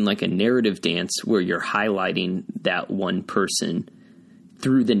doing like a narrative dance where you're highlighting that one person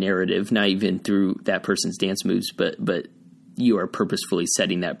through the narrative, not even through that person's dance moves, but you are purposefully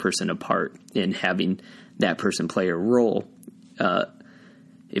setting that person apart and having that person play a role.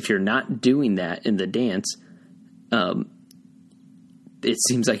 If you're not doing that in the dance, it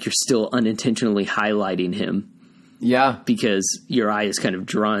seems like you're still unintentionally highlighting him. Yeah. Because your eye is kind of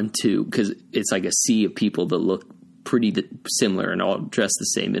drawn to, because it's like a sea of people that look pretty similar and all dressed the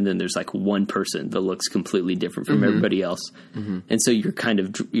same, and then there's like one person that looks completely different from everybody else, and so you're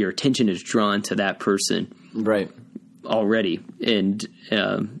your attention is drawn to that person, right, already. And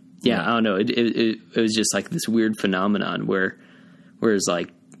I don't know, it was just like this weird phenomenon where it's like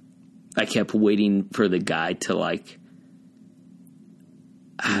I kept waiting for the guy to like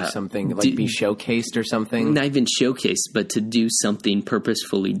do something, like be showcased or something. Not even showcased, but to do something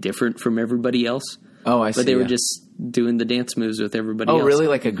purposefully different from everybody else. Oh, I see. But they were just doing the dance moves with everybody else. Oh, really?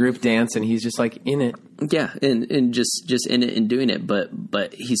 Like a group dance, and he's just like in it. Yeah, and just in it and doing it.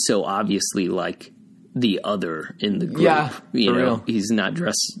 But he's so obviously like the other in the group. Yeah, real. He's not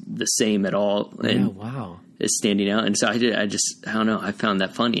dressed the same at all. And is standing out. And so I don't know. I found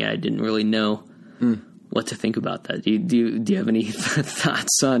that funny. I didn't really know what to think about that. Do you have any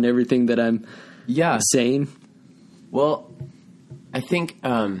thoughts on everything that I'm saying? Well, I think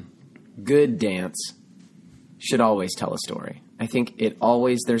good dance should always tell a story. I think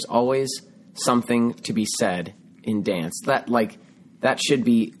there's always something to be said in dance. That should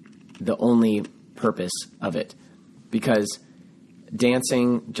be the only purpose of it. Because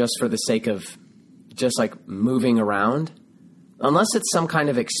dancing just for the sake of just like moving around, unless it's some kind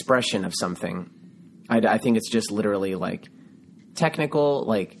of expression of something, I think it's just literally like technical,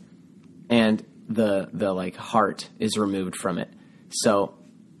 like, and the like heart is removed from it. So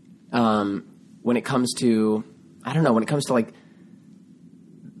when it comes to, I don't know, when it comes to like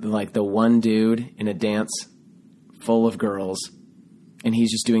the one dude in a dance full of girls and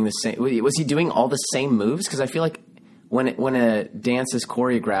he's just doing the same, was he doing all the same moves? Because I feel like when a dance is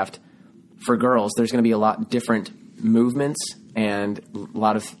choreographed for girls, there's going to be a lot different movements and a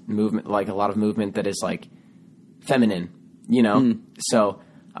lot of movement that is like feminine, So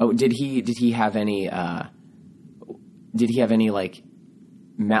did he have any like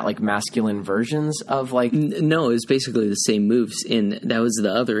masculine versions of like? No, it was basically the same moves, and that was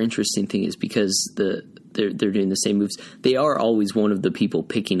the other interesting thing, is because they're doing the same moves. They are always one of the people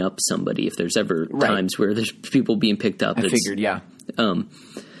picking up somebody. If there's ever times where there's people being picked up, I figured, yeah.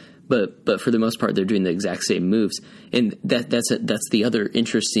 But for the most part, they're doing the exact same moves, and that's the other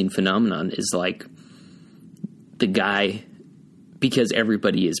interesting phenomenon, is like the guy, because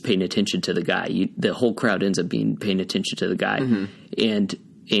everybody is paying attention to the guy. The whole crowd ends up paying attention to the guy, and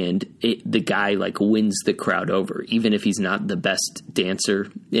the guy like wins the crowd over, even if he's not the best dancer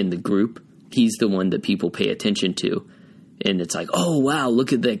in the group. He's the one that people pay attention to. And it's like, oh, wow,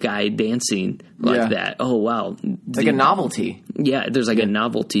 look at that guy dancing like that. Oh, wow. It's like a novelty. Yeah, there's like a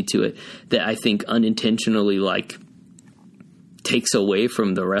novelty to it that I think unintentionally like takes away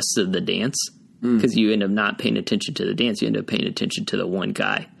from the rest of the dance, because you end up not paying attention to the dance. You end up paying attention to the one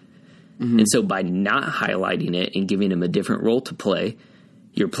guy. And so by not highlighting it and giving him a different role to play,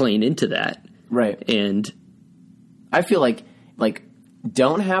 you're playing into that. Right. And I feel like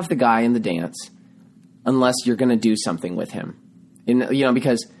don't have the guy in the dance unless you're going to do something with him.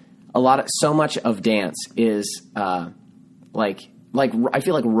 Because so much of dance is like I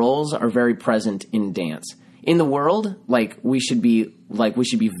feel like roles are very present in dance. In the world, we should be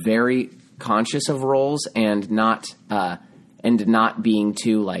very conscious of roles and not and not being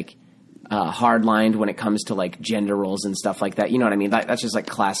too like hard-lined when it comes to like gender roles and stuff like that. You know what I mean? That's just like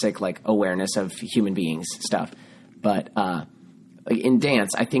classic like awareness of human beings stuff. But like in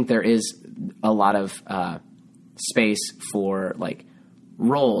dance, I think there is a lot of space for like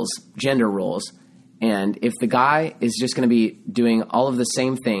roles, gender roles. And if the guy is just going to be doing all of the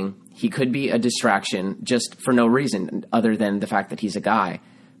same thing, he could be a distraction just for no reason other than the fact that he's a guy.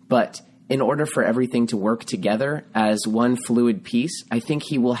 But in order for everything to work together as one fluid piece, I think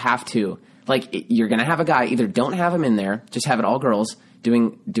he will have to, like, you're going to have a guy, either don't have him in there, just have it all girls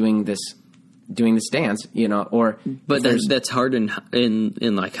doing this dance, you know, or but that's hard in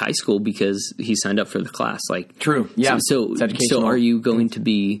like high school because he signed up for the class. Like, true, yeah. So are you going to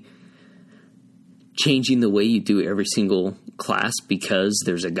be changing the way you do every single class because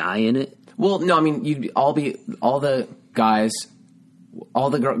there's a guy in it? Well, no, I mean all the guys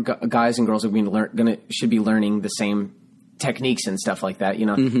and girls should be learning the same techniques and stuff like that. You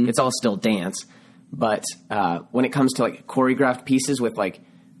know, It's all still dance, but when it comes to like choreographed pieces with like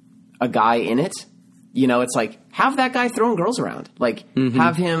a guy in it, you know, it's like have that guy throwing girls around. Like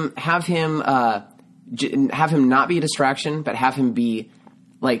have him not be a distraction, but have him be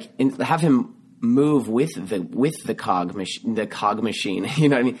like have him move with the cog machine. You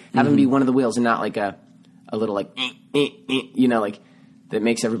know what I mean? Have him be one of the wheels and not like a little like you know, like that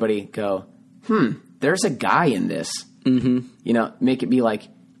makes everybody go, there's a guy in this. You know, make it be like,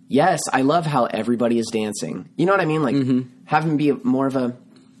 yes, I love how everybody is dancing. You know what I mean? Like have him be more of a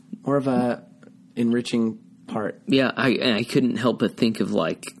enriching part. Yeah, I couldn't help but think of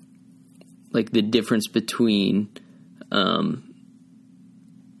like the difference between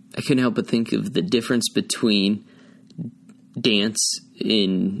I couldn't help but think of the difference between dance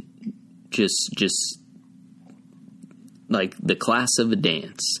in just like the class of a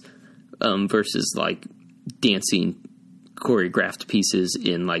dance versus like dancing choreographed pieces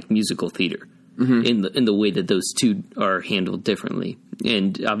in like musical theater. In the way that those two are handled differently.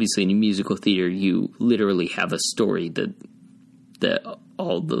 And obviously in musical theater, you literally have a story that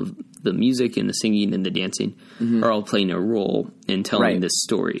all the music and the singing and the dancing are all playing a role in telling this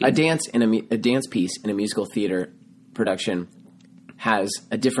story. A dance piece in a musical theater production has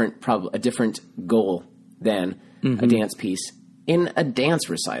a different goal than a dance piece in a dance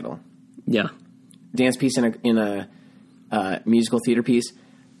recital. Yeah. Dance piece in a musical theater piece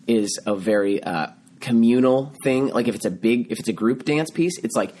is a very communal thing. Like if it's a group dance piece,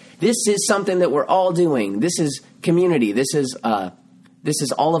 it's like, this is something that we're all doing. This is community. This is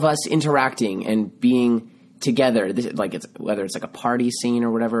all of us interacting and being together. Like it's whether it's like a party scene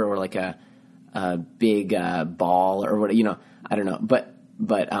or whatever, or like a big ball or what, you know, I don't know. But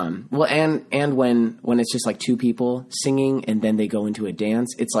well, and when it's just like two people singing and then they go into a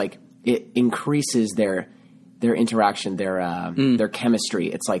dance, it's like it increases their interaction, their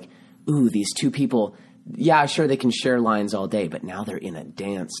chemistry. It's like, ooh, these two people, yeah, sure, they can share lines all day, but now they're in a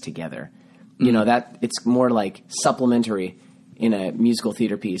dance together. You know, that it's more like supplementary in a musical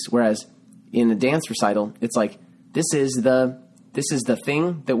theater piece. Whereas in a dance recital, it's like, this is the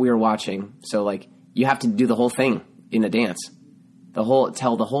thing that we're watching. So like you have to do the whole thing in a dance.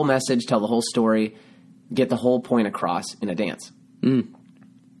 Tell the whole message, tell the whole story, get the whole point across in a dance.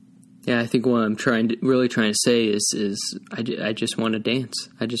 Yeah, I think what I'm really trying to say is I just want to dance.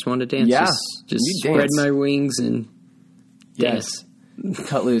 I just want to dance. Yeah, just spread dance. my wings and dance.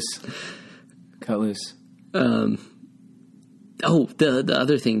 Cut loose. The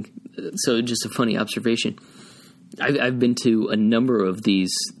other thing. So just a funny observation. I've been to a number of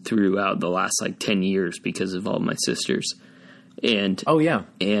these throughout the last like 10 years because of all my sisters. And or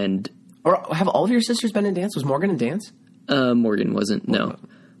have all of your sisters been in dance? Was Morgan in dance? Morgan wasn't. No.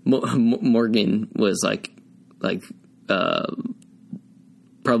 Morgan was like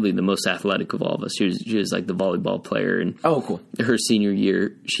probably the most athletic of all of us. She was like the volleyball player, and cool. Her senior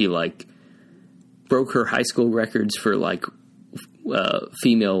year, she like broke her high school records for like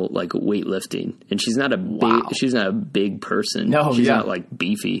female like weightlifting, and she's not a big person. No, she's not like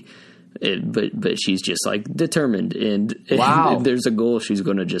beefy, but she's just like determined, and if there's a goal, she's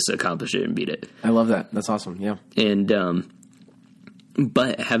going to just accomplish it and beat it. I love that. That's awesome. Yeah, and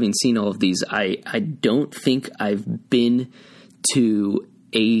but having seen all of these, I don't think I've been to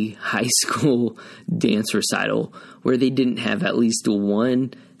a high school dance recital where they didn't have at least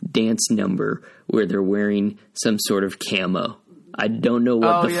one dance number where they're wearing some sort of camo. I don't know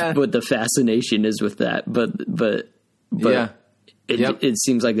what the fascination is with that, but it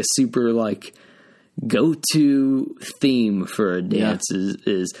seems like a super like go-to theme for a dance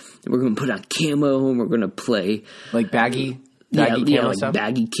is we're going to put on camo and we're going to play like baggy camo stuff?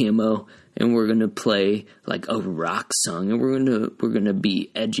 Baggy camo, and we're gonna play like a rock song, and we're gonna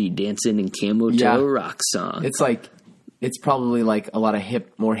be edgy dancing in camo to a rock song. It's probably like a lot of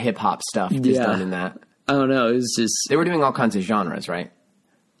more hip hop stuff is done in that. I don't know. It was just they were doing all kinds of genres, right?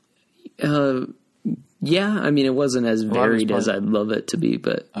 Yeah. I mean, it wasn't as varied as I'd love it to be,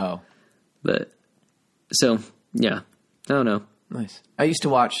 but so yeah. I don't know. Nice. I used to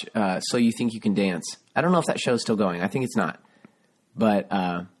watch So You Think You Can Dance. I don't know if that show's still going. I think it's not. But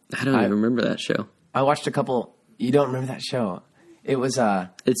I don't even remember that show. I watched a couple. You don't remember that show? It was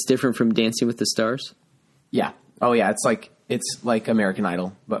It's different from Dancing with the Stars? Yeah. Oh yeah, it's like American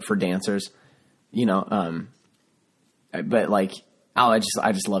Idol, but for dancers. You know, but like I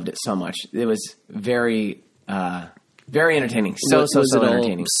just loved it so much. It was very entertaining. So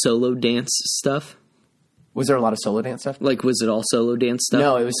entertaining. Solo dance stuff? Was there a lot of solo dance stuff? Like, was it all solo dance stuff?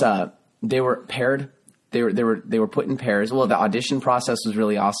 No, it was. They were paired. They were put in pairs. Well, the audition process was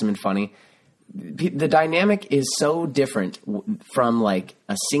really awesome and funny. The dynamic is so different from like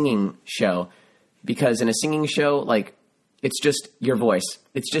a singing show, because in a singing show, like it's just your voice.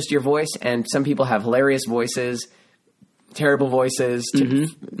 It's just your voice, and some people have hilarious voices, terrible voices,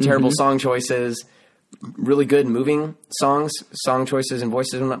 terrible song choices, really good moving song choices and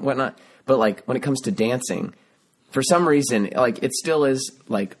voices and whatnot. But like when it comes to dancing, for some reason, like it still is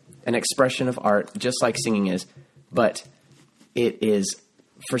like an expression of art, just like singing is, but it is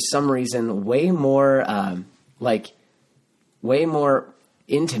for some reason way more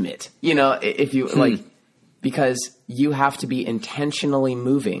intimate. You know, if you like, because you have to be intentionally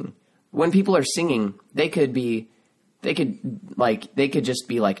moving. When people are singing, they could just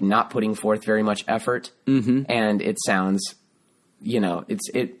be like not putting forth very much effort, and it sounds. You know,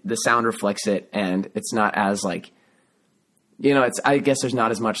 the sound reflects it, and it's not as like, you know, I guess there's not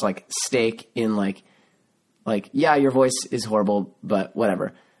as much like stake in like, yeah, your voice is horrible, but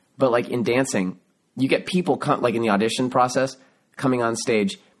whatever. But like in dancing, you get people like in the audition process coming on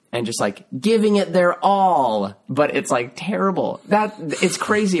stage and just like giving it their all, but it's like terrible. It's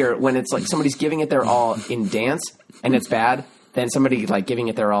crazier when it's like somebody's giving it their all in dance and it's bad than somebody like giving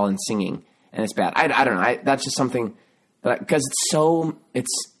it their all in singing and it's bad. I don't know. That's just something. Because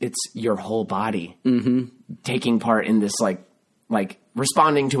it's your whole body taking part in this, like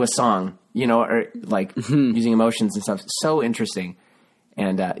responding to a song, you know, or like using emotions and stuff. So interesting.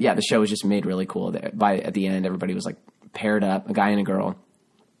 And, the show was just made really cool. At the end, everybody was like paired up, a guy and a girl.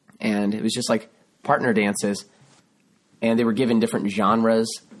 And it was just like partner dances. And they were given different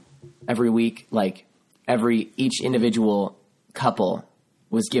genres every week. Like each individual couple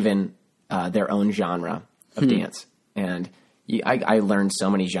was given their own genre of dance. And I learned so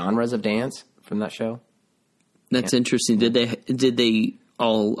many genres of dance from that show. That's interesting. Did they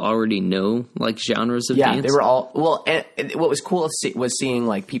all already know like genres of dance? Yeah, they were all well. And what was cool was seeing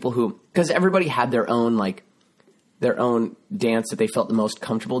like people who, because everybody had their own dance that they felt the most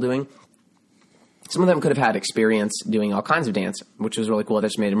comfortable doing. Some of them could have had experience doing all kinds of dance, which was really cool. That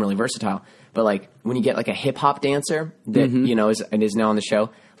just made them really versatile. But like when you get like a hip hop dancer that you know is now on the show,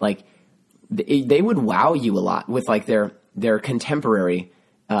 like. They would wow you a lot with like their contemporary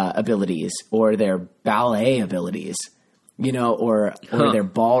abilities or their ballet abilities, you know, or their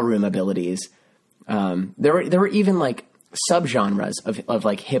ballroom abilities. There were even like subgenres of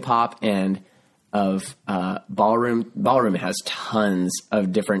like hip hop and of ballroom. Ballroom has tons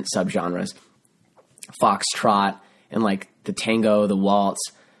of different subgenres, foxtrot and like the tango, the waltz,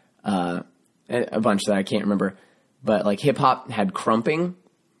 a bunch that I can't remember. But like hip hop had crumping.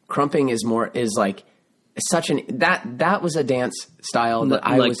 Crumping is like such that was a dance style that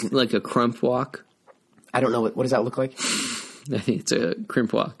I was like a crump walk. I don't know what does that look like? I think it's a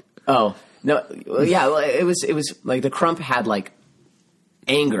crimp walk. Oh no, yeah, it was like the crump had like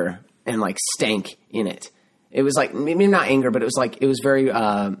anger and like stank in it. It was like maybe not anger, but it was very.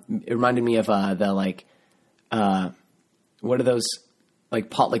 It reminded me of the like what are those like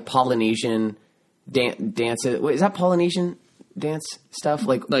Polynesian dances? Wait, is that Polynesian? Dance stuff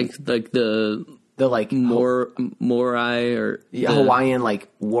like the like Morai or Hawaiian like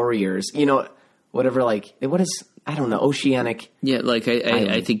warriors, you know, whatever. Like what is I don't know, oceanic. Yeah, like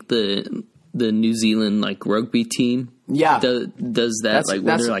I think the New Zealand like rugby team does that like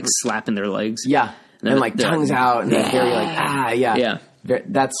when they're like slapping their legs, and like tongues out and they're very like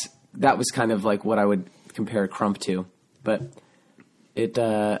that was kind of like what I would compare crump to, but it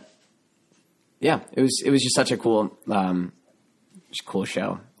it was just such a cool. Cool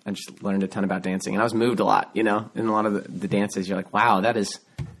show. I just learned a ton about dancing, and I was moved a lot, you know, in a lot of the dances. You're like, wow, that is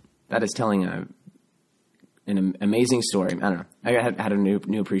telling an amazing story. I don't know. I had a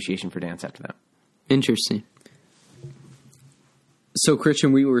new appreciation for dance after that. Interesting. So,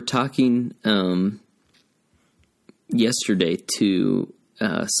 Christian, we were talking yesterday to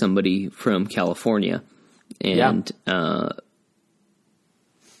somebody from California, and the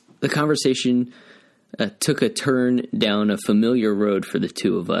conversation took a turn down a familiar road for the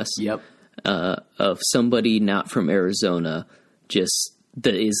two of us. Yep. Of somebody not from Arizona, just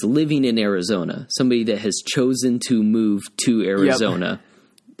that is living in Arizona, somebody that has chosen to move to Arizona. Yep.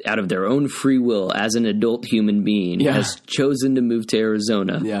 Out of their own free will as an adult human being, has chosen to move to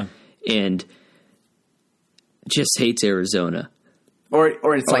Arizona, and just hates Arizona, or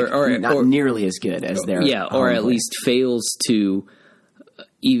it's not nearly as good as their or at least fails to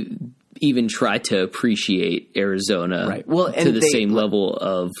even try to appreciate Arizona, right? Well, to the same level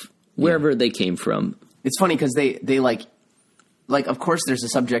of wherever they came from. It's funny because they like, of course, there's a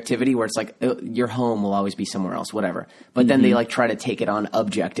subjectivity where it's like your home will always be somewhere else, whatever. But then they like try to take it on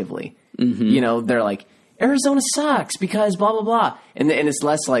objectively. Mm-hmm. You know, they're like, Arizona sucks because blah blah blah, and it's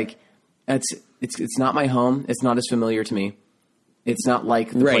less like it's not my home. It's not as familiar to me. It's not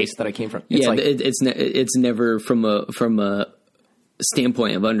like the place that I came from. It's it's never from a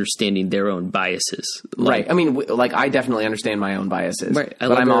standpoint of understanding their own biases. Right. I mean, like, I definitely understand my own biases. Right. I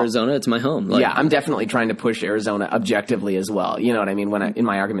love Arizona. It's my home. Like, I'm definitely trying to push Arizona objectively as well. You know what I mean? In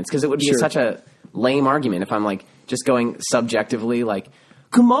my arguments. Because it would be such a lame argument if I'm, like, just going subjectively, like,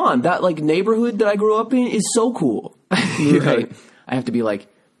 come on, that, like, neighborhood that I grew up in is so cool. Right. I have to be like,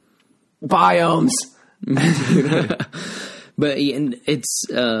 biomes. But it's,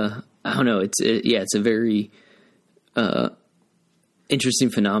 I don't know. It's a very, interesting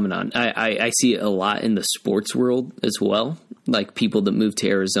phenomenon. I see it a lot in the sports world as well. Like, people that move to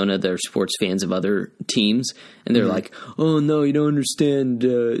Arizona, they're sports fans of other teams, and they're like, "Oh no, you don't understand.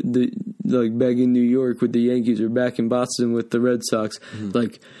 Like back in New York with the Yankees, or back in Boston with the Red Sox.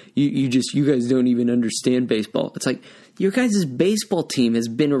 Like you guys don't even understand baseball." It's like, your guys' baseball team has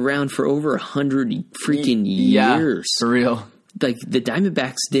been around for over 100 freaking years. For real. Like, the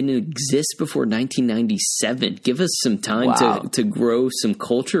Diamondbacks didn't exist before 1997. Give us some time to grow some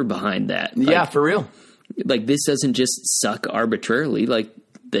culture behind that. Like, yeah, for real. Like, this doesn't just suck arbitrarily. Like,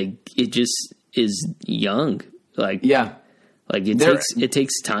 it just is young. Like, like it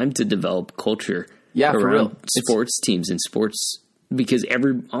takes time to develop culture. Yeah, for real. Sports teams and sports, because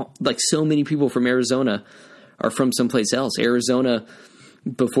so many people from Arizona are from someplace else. Arizona,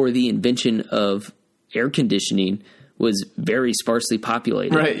 before the invention of air conditioning, was very sparsely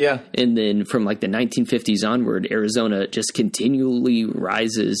populated. Right, yeah. And then from like the 1950s onward, Arizona just continually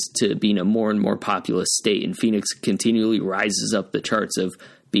rises to being a more and more populous state, and Phoenix continually rises up the charts of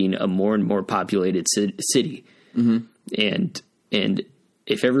being a more and more populated city. Mm-hmm. And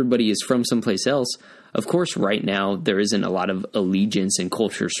if everybody is from someplace else, of course, right now there isn't a lot of allegiance and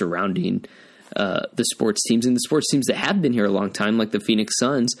culture surrounding the sports teams, and the sports teams that have been here a long time, like the Phoenix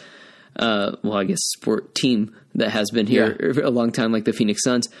Suns. I guess sport team that has been here a long time, like the Phoenix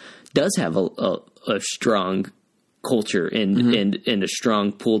Suns, does have a strong culture and a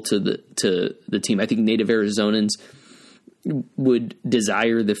strong pull to the team. I think native Arizonans would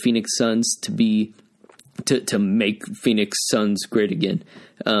desire the Phoenix Suns to make Phoenix Suns great again.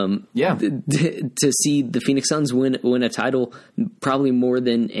 To see the Phoenix Suns win a title probably more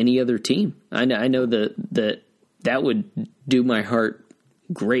than any other team. I know that would do my heart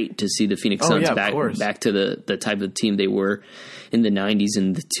great to see the Phoenix Suns back to the type of team they were in the 90s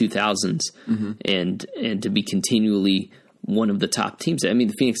and the 2000s, and to be continually one of the top teams. I mean,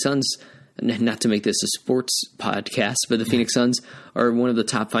 the Phoenix Suns, not to make this a sports podcast, but the Phoenix Suns are one of the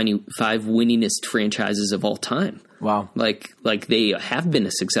top 5 winningest franchises of all time. Wow. Like they have been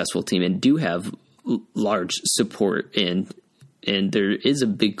a successful team and do have large support, and there is a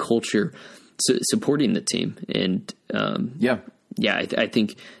big culture supporting the team. And I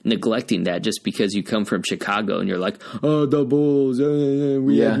think neglecting that just because you come from Chicago and you're like, oh, the Bulls,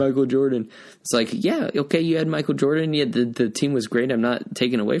 we had Michael Jordan. It's like, yeah, okay, you had Michael Jordan. Yeah, the team was great. I'm not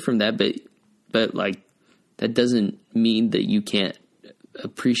taking away from that, but like, that doesn't mean that you can't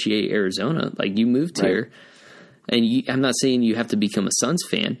appreciate Arizona. Like, you moved here, and I'm not saying you have to become a Suns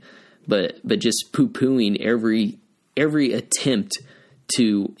fan, but just poo-pooing every attempt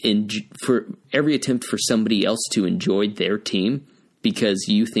for somebody else to enjoy their team because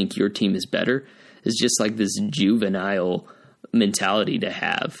you think your team is better is just like this juvenile mentality to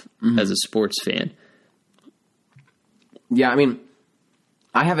have as a sports fan. Yeah, I mean,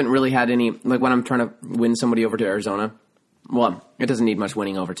 I haven't really had any, like, when I'm trying to win somebody over to Arizona, well, it doesn't need much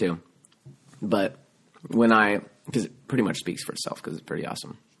winning over to, but because it pretty much speaks for itself because it's pretty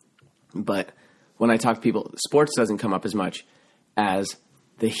awesome. But when I talk to people, sports doesn't come up as much as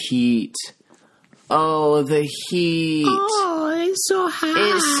the heat Oh, the heat. Oh, it's so hot.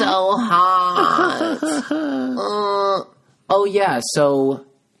 It's so hot. Oh, yeah. So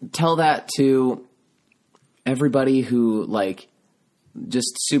tell that to everybody who, like,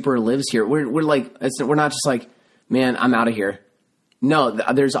 just super lives here. We're like, we're not just like, man, I'm out of here. No,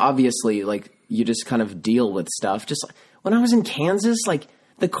 there's obviously, like, you just kind of deal with stuff. Just like, when I was in Kansas, like,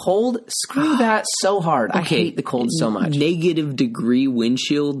 the cold, screw that so hard. Okay. I hate the cold so much. -degree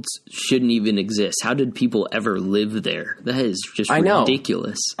windshields shouldn't even exist. How did people ever live there? That is just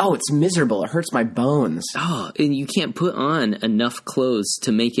ridiculous. Oh, it's miserable. It hurts my bones. Oh, and you can't put on enough clothes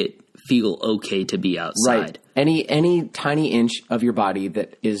to make it feel okay to be outside. Right. Any tiny inch of your body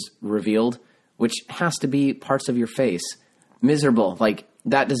that is revealed, which has to be parts of your face, miserable. Like,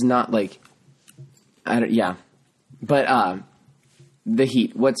 that does not, like, yeah. But, the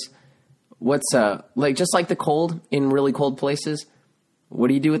heat. What's like, just like the cold in really cold places, what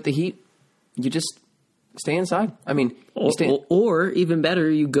do you do with the heat? You just stay inside. I mean, or even better,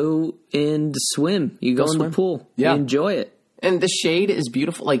 you go and swim. You go in the pool. Yeah. You enjoy it. And the shade is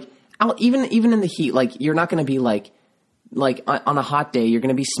beautiful. Like, even in the heat, like, you're not going to be like on a hot day, you're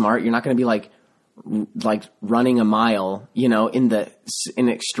going to be smart. You're not going to be like running a mile, you know, in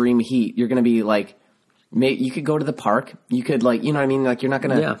extreme heat. You're going to be like, you could go to the park. You could, like, you know what I mean? Like, you're not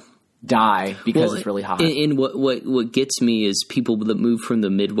going to die because it's really hot. And what gets me is people that move from the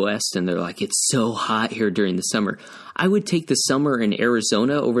Midwest and they're like, it's so hot here during the summer. I would take the summer in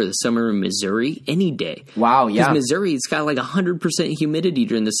Arizona over the summer in Missouri any day. Wow, yeah. Because Missouri, it's got like 100% humidity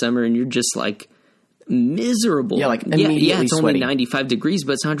during the summer and you're just like miserable. Yeah, like immediately it's sweaty. only 95 degrees,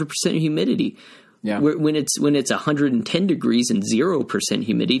 but it's 100% humidity. Yeah. When it's 110 degrees and 0%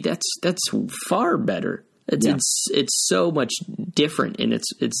 humidity, that's far better. It's so much different, and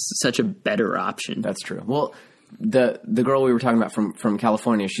it's such a better option. That's true. Well, the girl we were talking about from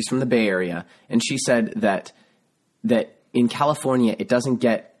California, she's from the Bay Area, and she said that in California it doesn't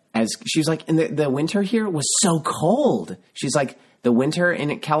get as, she was like, and the winter here was so cold. She's like, the winter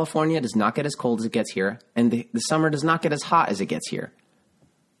in California does not get as cold as it gets here, and the summer does not get as hot as it gets here.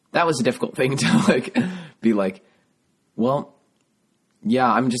 That was a difficult thing to, like, be like, well, yeah,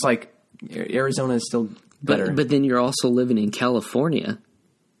 I'm just like, Arizona is still better. But then you're also living in California.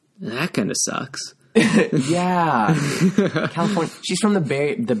 That kind of sucks. Yeah. California. She's from the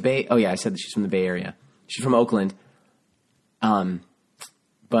Bay. Oh, yeah, I said that she's from the Bay Area. She's from Oakland.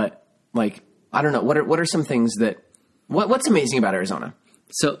 But, like, I don't know. What are some things what's amazing about Arizona?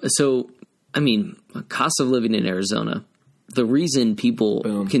 So, I mean, cost of living in Arizona. The reason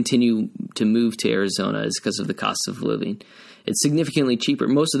people continue to move to Arizona is because of the cost of living. It's significantly cheaper.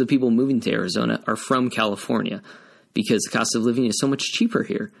 Most of the people moving to Arizona are from California because the cost of living is so much cheaper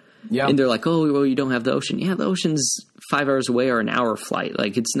here. Yeah. And they're like, oh, well, you don't have the ocean. Yeah, the ocean's 5 hours away or an hour flight.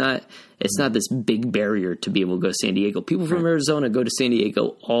 Like, it's not this big barrier to be able to go to San Diego. People from Arizona go to San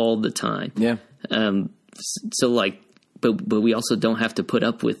Diego all the time. Yeah. So, like, but we also don't have to put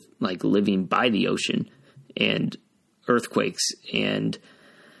up with, like, living by the ocean and earthquakes and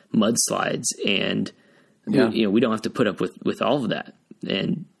mudslides and we don't have to put up with all of that,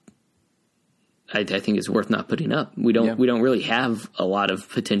 and I think it's worth not putting up. We don't really have a lot of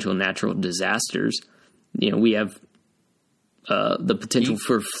potential natural disasters. You know, we have the potential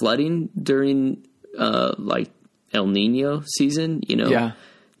for flooding during like El Nino season, you know,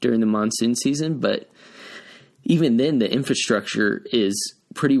 during the monsoon season, but even then the infrastructure is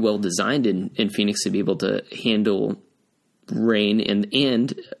pretty well designed in Phoenix to be able to handle rain and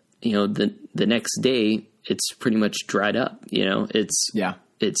you know, the next day it's pretty much dried up, you know. It's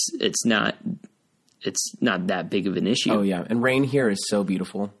not that big of an issue. Oh yeah. And rain here is so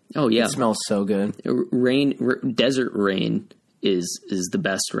beautiful. Oh yeah. It smells so good. Desert rain is the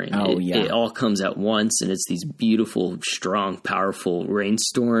best rain. Oh It all comes at once, and it's these beautiful, strong, powerful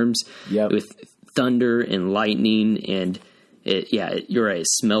rainstorms with thunder and lightning, and you're right. It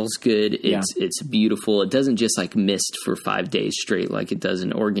smells good. It's beautiful. It doesn't just like mist for 5 days straight like it does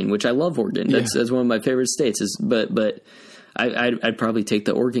in Oregon, which I love Oregon. That's one of my favorite states. But I'd probably take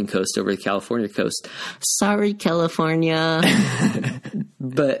the Oregon coast over the California coast. Sorry, California.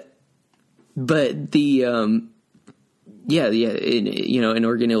 but the in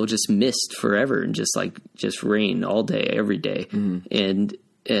Oregon it'll just mist forever and just rain all day every day. Mm-hmm. And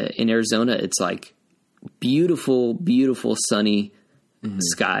in Arizona it's like beautiful, beautiful sunny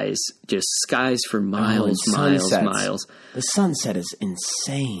skies, just skies for miles. The sunset is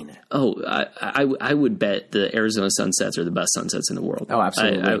insane. Oh, I would bet the Arizona sunsets are the best sunsets in the world. Oh,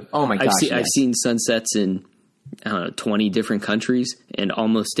 absolutely. Oh my gosh. I've seen sunsets in, I don't know, 20 different countries and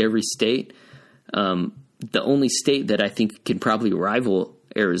almost every state. The only state that I think can probably rival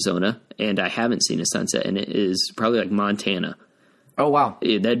Arizona, and I haven't seen a sunset, and it is probably like Montana. Oh, wow.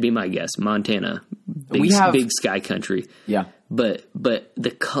 That'd be my guess. Montana. Big sky country. Yeah. But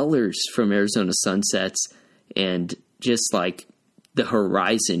the colors from Arizona sunsets and just like the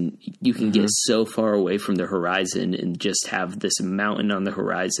horizon, you can get so far away from the horizon and just have this mountain on the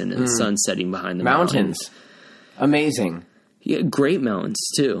horizon and the sun setting behind the mountains. Amazing. Yeah, great mountains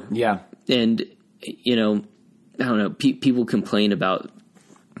too. Yeah. And, I don't know, people complain about,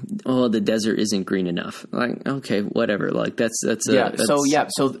 the desert isn't green enough. Like, okay, whatever. Like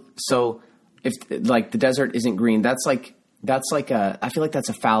So if like the desert isn't green, I feel like that's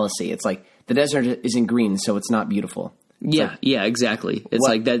a fallacy. It's like the desert isn't green, so it's not beautiful. Yeah, exactly. It's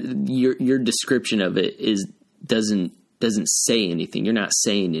like that. Your description of it doesn't say anything. You're not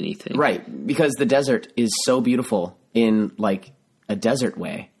saying anything, right? Because the desert is so beautiful in like a desert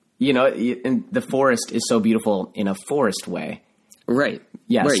way, and the forest is so beautiful in a forest way, right?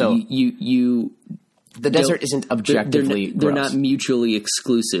 Yeah. Right. So the desert isn't objectively. They're not mutually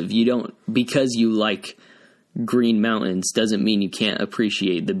exclusive. You don't, because you like green mountains doesn't mean you can't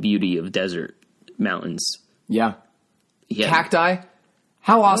appreciate the beauty of desert mountains. Yeah. Cacti.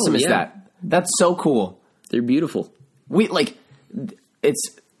 How awesome is that? That's so cool. They're beautiful. It's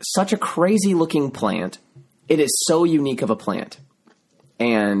such a crazy looking plant. It is so unique of a plant.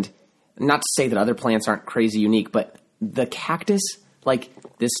 And not to say that other plants aren't crazy unique, but the cactus, like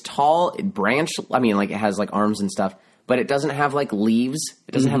this tall branch, I mean, like it has like arms and stuff, but it doesn't have like leaves.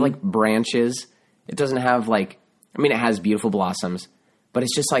 It doesn't have like branches. It doesn't have like, it has beautiful blossoms, but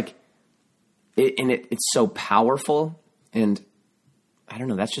it's just like, it's so powerful. And I don't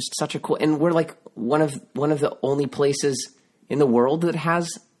know, that's just such a cool, and we're like one of the only places in the world that has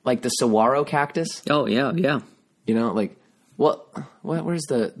like the saguaro cactus. Oh yeah. Yeah. Where's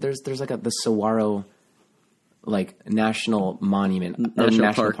there's like the saguaro, like national monument or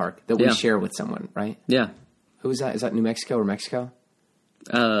national park that we share with someone, right? Yeah. Who is that? Is that New Mexico or Mexico?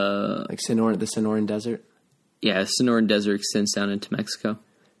 Like the Sonoran Desert? Yeah, Sonoran Desert extends down into Mexico.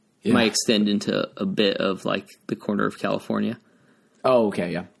 Yeah. Might extend into a bit of like the corner of California. Oh,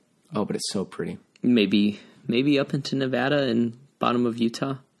 okay, yeah. Oh, but it's so pretty. Maybe up into Nevada and bottom of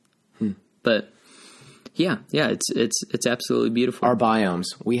Utah. But yeah, it's absolutely beautiful. Our biomes,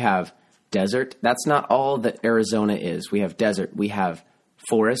 we have desert. That's not all that Arizona is. We have desert. We have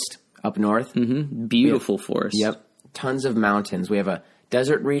forest up north. Mm-hmm. Beautiful forest. Yep. Tons of mountains. We have a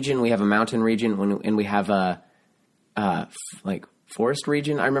desert region. We have a mountain region, and we have a like forest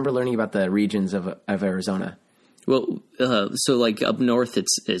region. I remember learning about the regions of Arizona. Well, so like up north,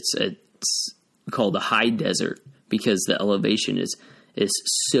 it's called a high desert because the elevation is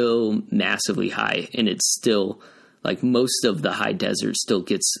so massively high, and it's still like most of the high desert still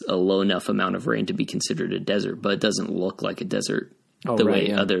gets a low enough amount of rain to be considered a desert, but it doesn't look like a desert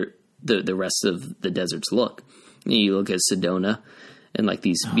way the rest of the deserts look. You look at Sedona and like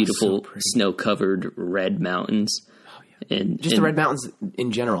these beautiful snow-covered red mountains. And the red mountains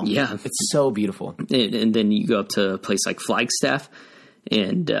in general. Yeah. It's so beautiful. And then you go up to a place like Flagstaff,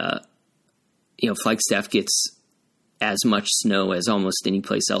 and, Flagstaff gets as much snow as almost any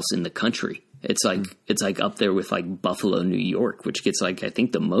place else in the country. It's like up there with like Buffalo, New York, which gets like, I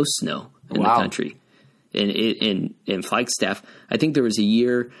think the most snow in the country. And in Flagstaff, I think there was a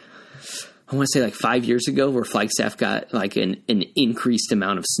year, I want to say like 5 years ago, where Flagstaff got like an increased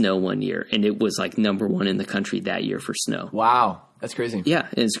amount of snow one year, and it was like number one in the country that year for snow. Wow, that's crazy. Yeah,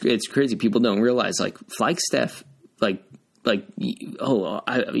 it's crazy. People don't realize like Flagstaff, I like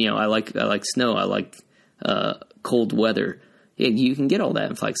snow. I like cold weather. Yeah, you can get all that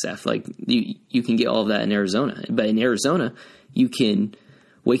in Flagstaff. Like you can get all of that in Arizona, but in Arizona, you can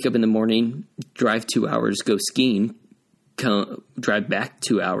wake up in the morning, drive 2 hours, go skiing, drive back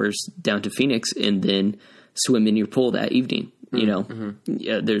 2 hours down to Phoenix, and then swim in your pool that evening.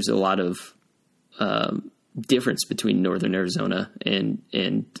 Yeah, there's a lot of difference between northern Arizona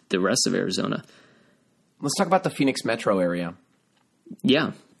and the rest of Arizona. Let's talk about the Phoenix metro area.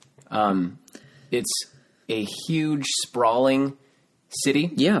 Yeah. It's a huge, sprawling city.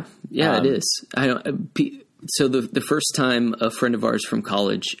 Yeah, it is. So the first time a friend of ours from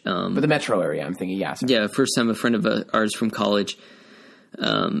college... but the metro area, I'm thinking, yes. Yeah, first time a friend of ours from college,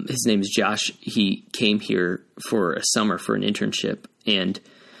 his name is Josh, he came here for a summer for an internship, and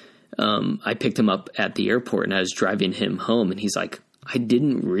I picked him up at the airport, and I was driving him home, and he's like, I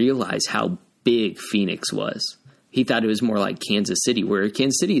didn't realize how big Phoenix was. He thought it was more like Kansas City, where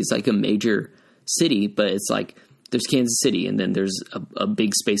Kansas City is like a major city, but it's like there's Kansas City, and then there's a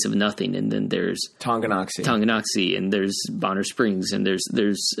big space of nothing, and then there's Tonganoxie, and there's Bonner Springs, and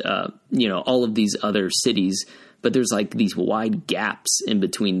there's all of these other cities, but there's like these wide gaps in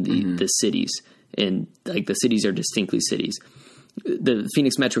between the cities, and like the cities are distinctly cities. The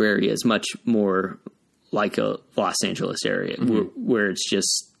Phoenix metro area is much more like a Los Angeles area, where it's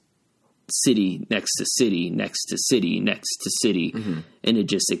just city next to city next to city next to city, and it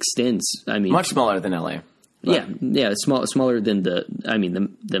just extends. I mean, much smaller than LA. But. Yeah, smaller than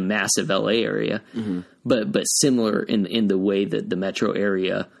the massive LA area, but similar in the way that the metro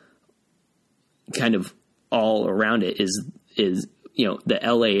area kind of all around it is the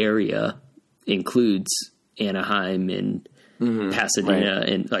LA area includes Anaheim and Pasadena,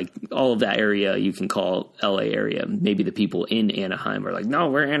 and like all of that area you can call LA area. Maybe the people in Anaheim are like, no,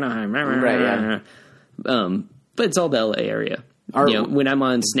 we're Anaheim. Right, yeah. But it's all the LA area. When I'm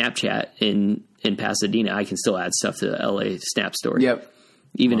on Snapchat in Pasadena, I can still add stuff to the LA Snap story. Yep.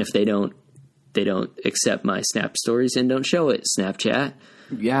 Even if they don't accept my Snap stories and don't show it, Snapchat.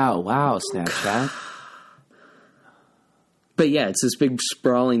 Yeah, wow, Snapchat. But yeah, it's this big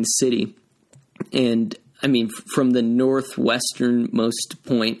sprawling city. And I mean, from the northwesternmost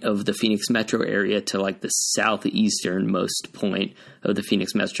point of the Phoenix metro area to like the southeasternmost point of the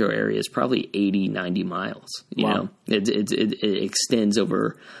Phoenix metro area is probably 80, 90 miles. You know, it extends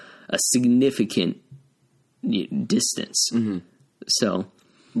over a significant distance. So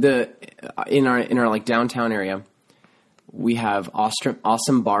in our like downtown area, we have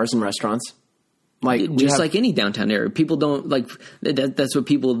awesome bars and restaurants. Like like any downtown area, people don't like that. That's what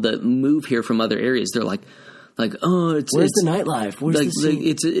people that move here from other areas. They're like, oh, it's the nightlife? Where's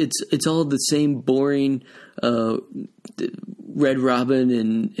it's all the same boring Red Robin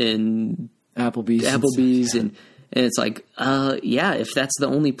and Applebee's and it's like, yeah, if that's the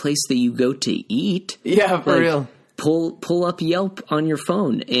only place that you go to eat, for real. Pull up Yelp on your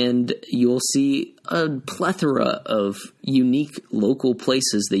phone and you'll see a plethora of unique local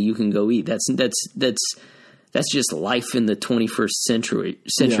places that you can go eat. That's just life in the 21st century.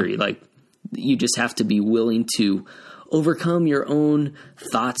 Yeah. Like, you just have to be willing to overcome your own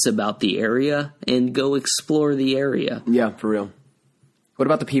thoughts about the area and go explore the area. Yeah, for real. What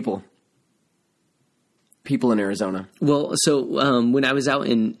about the people? People in Arizona. Well, so when I was out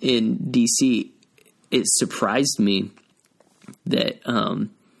in DC, it surprised me that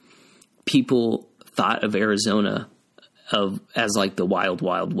people thought of Arizona as like the wild,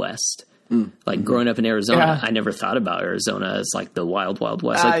 wild west. Like growing up in Arizona, I never thought about Arizona as like the wild, wild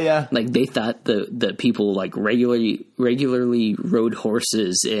west. Like they thought the people like regularly rode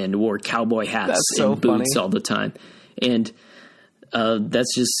horses and wore cowboy hats and boots all the time. And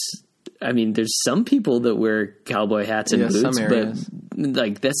that's just... I mean, there's some people that wear cowboy hats and boots, but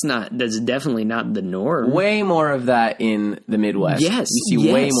like that's definitely not the norm. Way more of that in the Midwest. Yes, you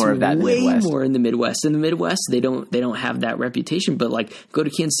see way more of that in the Midwest. Way more in the Midwest. In the Midwest, they don't have that reputation. But like, go to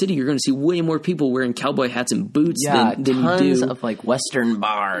Kansas City, you're going to see way more people wearing cowboy hats and boots than you do. Tons of like Western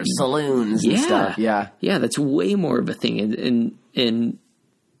bars, saloons, and stuff. Yeah, that's way more of a thing, and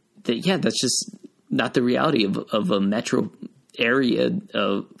that's just not the reality of a metro area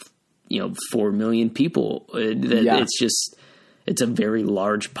of 4 million people. It's a very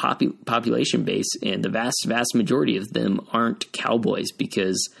large population base, and the vast majority of them aren't cowboys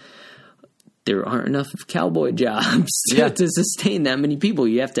because there aren't enough cowboy jobs to sustain that many people.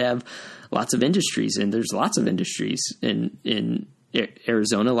 You have to have lots of industries, and there's lots of industries in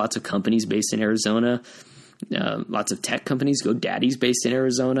Arizona, lots of companies based in Arizona, lots of tech companies, GoDaddy's based in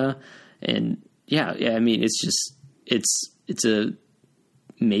Arizona. And I mean, it's a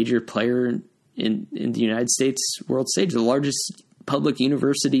major player in the United States world stage. The largest public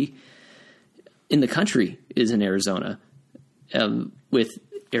university in the country is in Arizona, with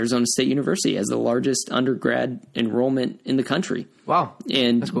Arizona State University as the largest undergrad enrollment in the country. Wow.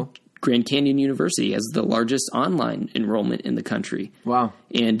 And that's cool. Grand Canyon University has the largest online enrollment in the country. Wow.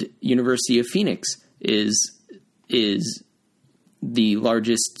 And University of Phoenix is the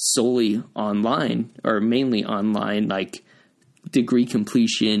largest solely online, or mainly online, like degree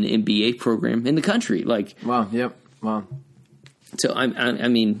completion MBA program in the country. Like, wow. Yep. Wow. So I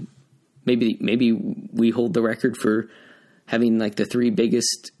mean, maybe we hold the record for having like the 3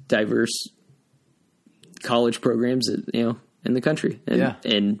 biggest diverse college programs, in the country.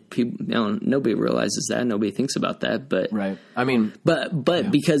 And people, nobody realizes that. Nobody thinks about that. But right. I mean, but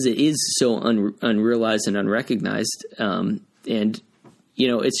because it is so unrealized and unrecognized, and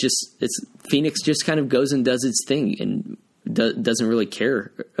it's Phoenix just kind of goes and does its thing and doesn't really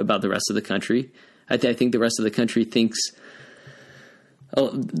care about the rest of the country. I think the rest of the country thinks,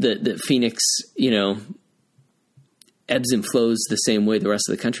 that Phoenix, ebbs and flows the same way the rest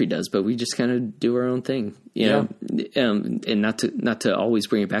of the country does, but we just kind of do our own thing, you know. And not to always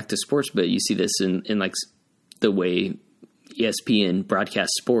bring it back to sports, but you see this in like the way ESPN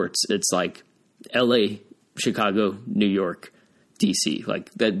broadcasts sports. It's like LA, Chicago, New York, DC,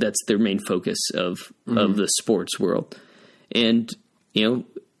 like that's their main focus of the sports world. And, you know,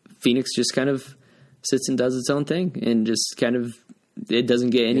 Phoenix just kind of sits and does its own thing and just kind of, it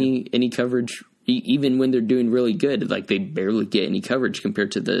doesn't get any coverage. Even when they're doing really good, like they barely get any coverage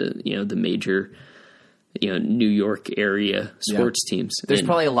compared to the, you know, the major, you know, New York area sports teams. There's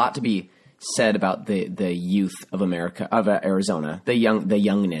probably a lot to be said about the youth of America, of Arizona, the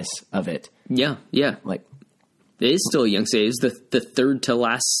youngness of it. Yeah. Like, it is still a young state. It's the third to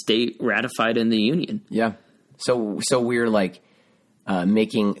last state ratified in the union. Yeah. So we're like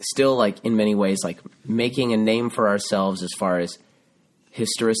making, still like in many ways, like making a name for ourselves as far as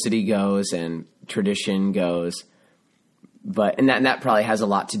historicity goes and tradition goes. But, and that probably has a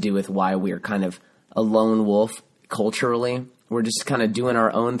lot to do with why we're kind of a lone wolf culturally. We're just kind of doing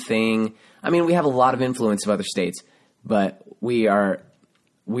our own thing. I mean, we have a lot of influence of other states, but I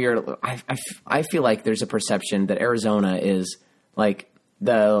feel like there's a perception that Arizona is like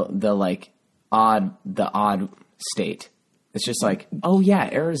the odd state. It's just like, oh yeah,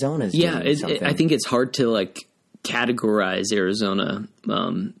 Arizona's doing something. I think it's hard to like categorize Arizona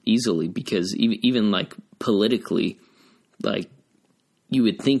easily because even like politically, like you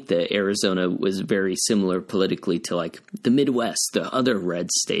would think that Arizona was very similar politically to like the Midwest, the other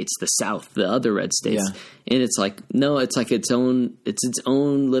red states, the South, the other red states. Yeah. And it's like, no, it's like its own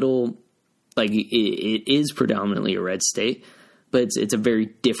little, like it is predominantly a red state, but it's a very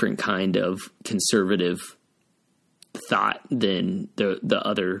different kind of conservative thought than the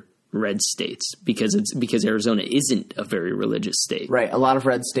other red states because Arizona isn't a very religious state. Right. A lot of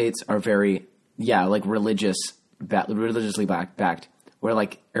red states are very, like religiously backed. Where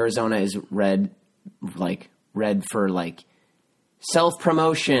like Arizona is red for like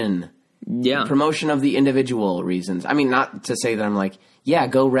self-promotion. Yeah. Promotion of the individual reasons. I mean, not to say that I'm like, yeah,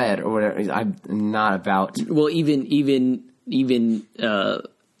 go red or whatever. I'm not about. Well, even you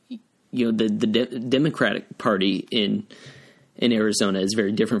know, the Democratic Party in Arizona is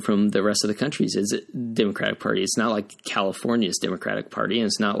very different from the rest of the country's Democratic Party. It's not like California's Democratic Party, and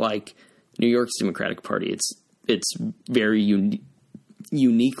it's not like New York's Democratic Party. It's very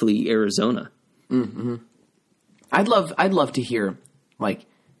uniquely Arizona. Mm-hmm. I'd love to hear like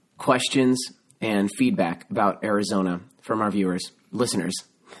questions and feedback about Arizona from our listeners.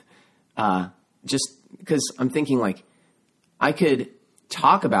 Just because I'm thinking like I could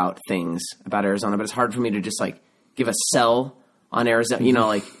talk about things about Arizona, but it's hard for me to just like give a sell on Arizona. You know,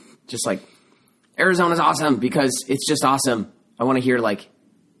 like just like Arizona's awesome because it's just awesome. I want to hear like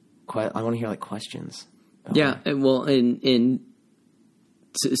questions. Yeah, well,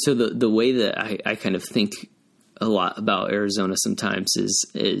 So the way that I kind of think a lot about Arizona sometimes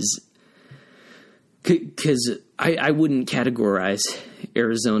is because I wouldn't categorize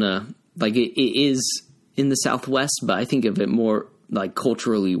Arizona like it is in the Southwest, but I think of it more like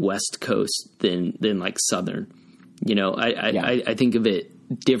culturally West Coast than like Southern. You know, I think of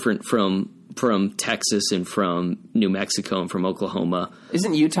it different from Texas and from New Mexico and from Oklahoma.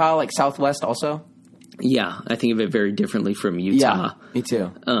 Isn't Utah like Southwest also? Yeah, I think of it very differently from Utah. Yeah, me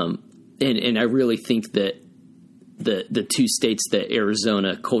too. And I really think that the two states that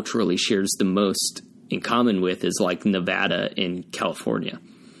Arizona culturally shares the most in common with is like Nevada and California.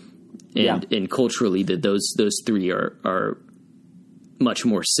 And culturally that those three are much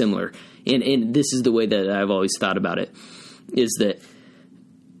more similar. And this is the way that I've always thought about it, is that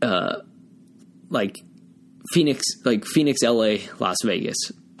like Phoenix, LA, Las Vegas.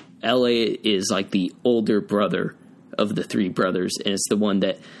 LA is like the older brother of the three brothers, and it's the one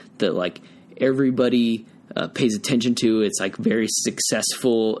that like everybody pays attention to. It's like very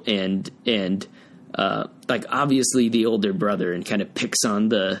successful and like obviously the older brother, and kind of picks on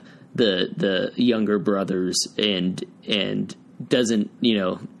the younger brothers and doesn't, you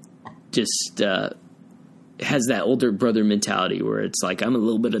know, just has that older brother mentality where it's like, I'm a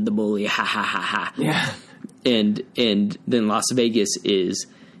little bit of the bully, ha ha ha ha. Yeah. And then Las Vegas is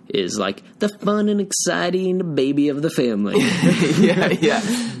like the fun and exciting baby of the family. yeah.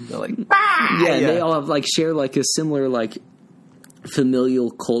 They're like, and they all have like share like a similar like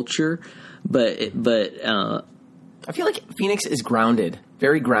familial culture, but I feel like Phoenix is grounded,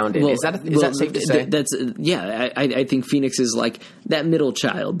 very grounded. Well, is that safe to say? I think Phoenix is like that middle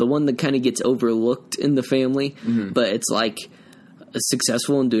child, the one that kind of gets overlooked in the family, but it's like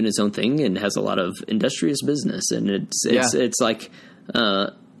successful and doing his own thing and has a lot of industrious business, and it's like.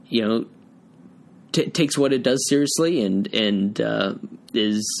 You know, takes what it does seriously and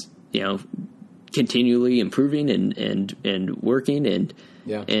is, you know, continually improving and working and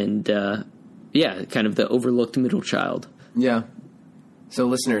kind of the overlooked middle child. Yeah. So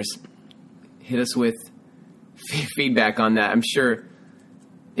listeners, hit us with feedback on that. I'm sure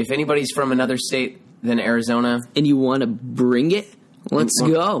if anybody's from another state than Arizona and you want to bring it, let's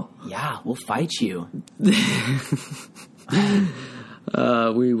go. Yeah, we'll fight you. We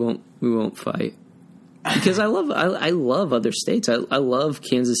won't fight because I love other states. I love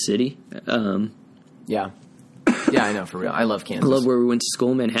Kansas City. Yeah, I know, for real. I love Kansas. I love where we went to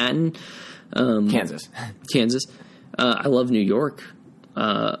school, Manhattan. Kansas. I love New York.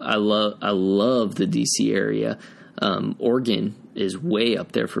 I love the DC area. Oregon is way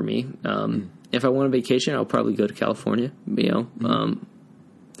up there for me. If I want a vacation, I'll probably go to California. You know,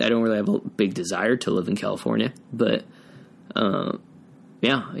 I don't really have a big desire to live in California, but yeah.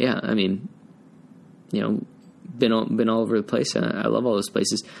 I mean, you know, been all over the place. I love all those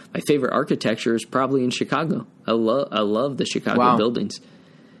places. My favorite architecture is probably in Chicago. I love the Chicago buildings.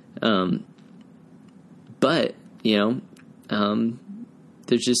 But you know,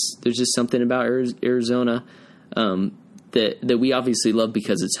 there's just something about Arizona that we obviously love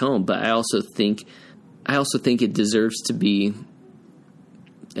because it's home. But I also think it deserves to be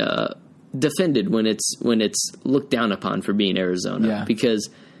defended when it's looked down upon for being Arizona, because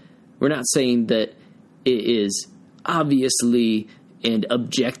we're not saying that it is obviously and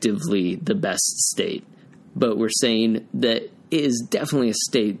objectively the best state, but we're saying that it is definitely a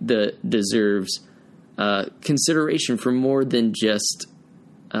state that deserves consideration for more than just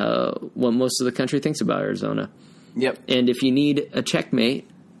what most of the country thinks about Arizona. Yep. And if you need a checkmate,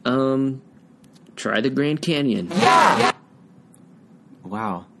 try the Grand Canyon.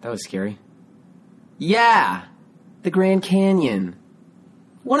 Wow, that was scary. Yeah, the Grand Canyon.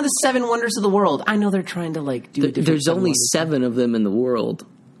 One of the 7 wonders of the world. I know they're trying to like do. There's only 7 of them in the world.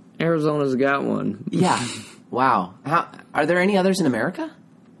 Arizona's got one. Yeah. Wow. Are there any others in America?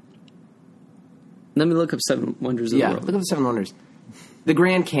 Let me look up 7 wonders of the world. Yeah, look up the 7 wonders. The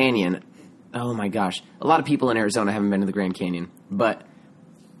Grand Canyon. Oh my gosh. A lot of people in Arizona haven't been to the Grand Canyon. But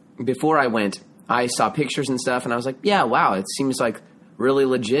before I went, I saw pictures and stuff, and I was like, yeah, wow, it seems like really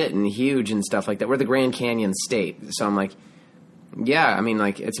legit and huge and stuff like that. We're the Grand Canyon state. So I'm like, yeah, I mean,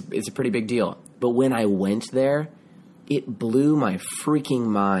 like, it's a pretty big deal. But when I went there, it blew my freaking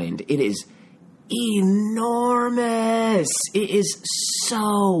mind. It is enormous. It is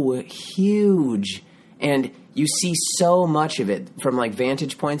so huge. And you see so much of it from, like,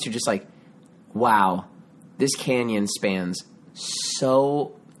 vantage points. You're just like, wow, this canyon spans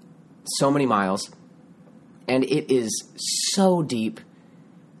so many miles. And it is so deep.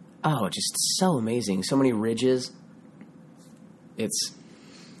 Oh, just so amazing. So many ridges. It's...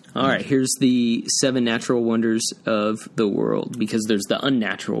 All right, here's the 7 natural wonders of the world, because there's the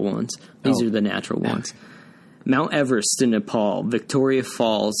unnatural ones. These are the natural ones. Mount Everest in Nepal, Victoria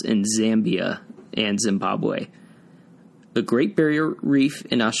Falls in Zambia and Zimbabwe, the Great Barrier Reef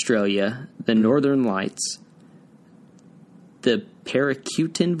in Australia, the Northern Lights, the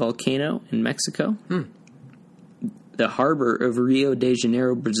Paracutin volcano in Mexico, the harbor of Rio de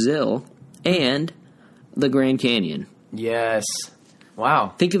Janeiro, Brazil, and the Grand Canyon. Yes.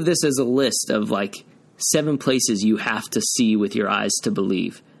 Wow. Think of this as a list of like 7 places you have to see with your eyes to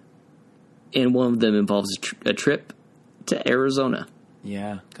believe. And one of them involves a trip to Arizona.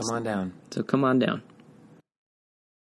 Yeah. Come on down. So come on down.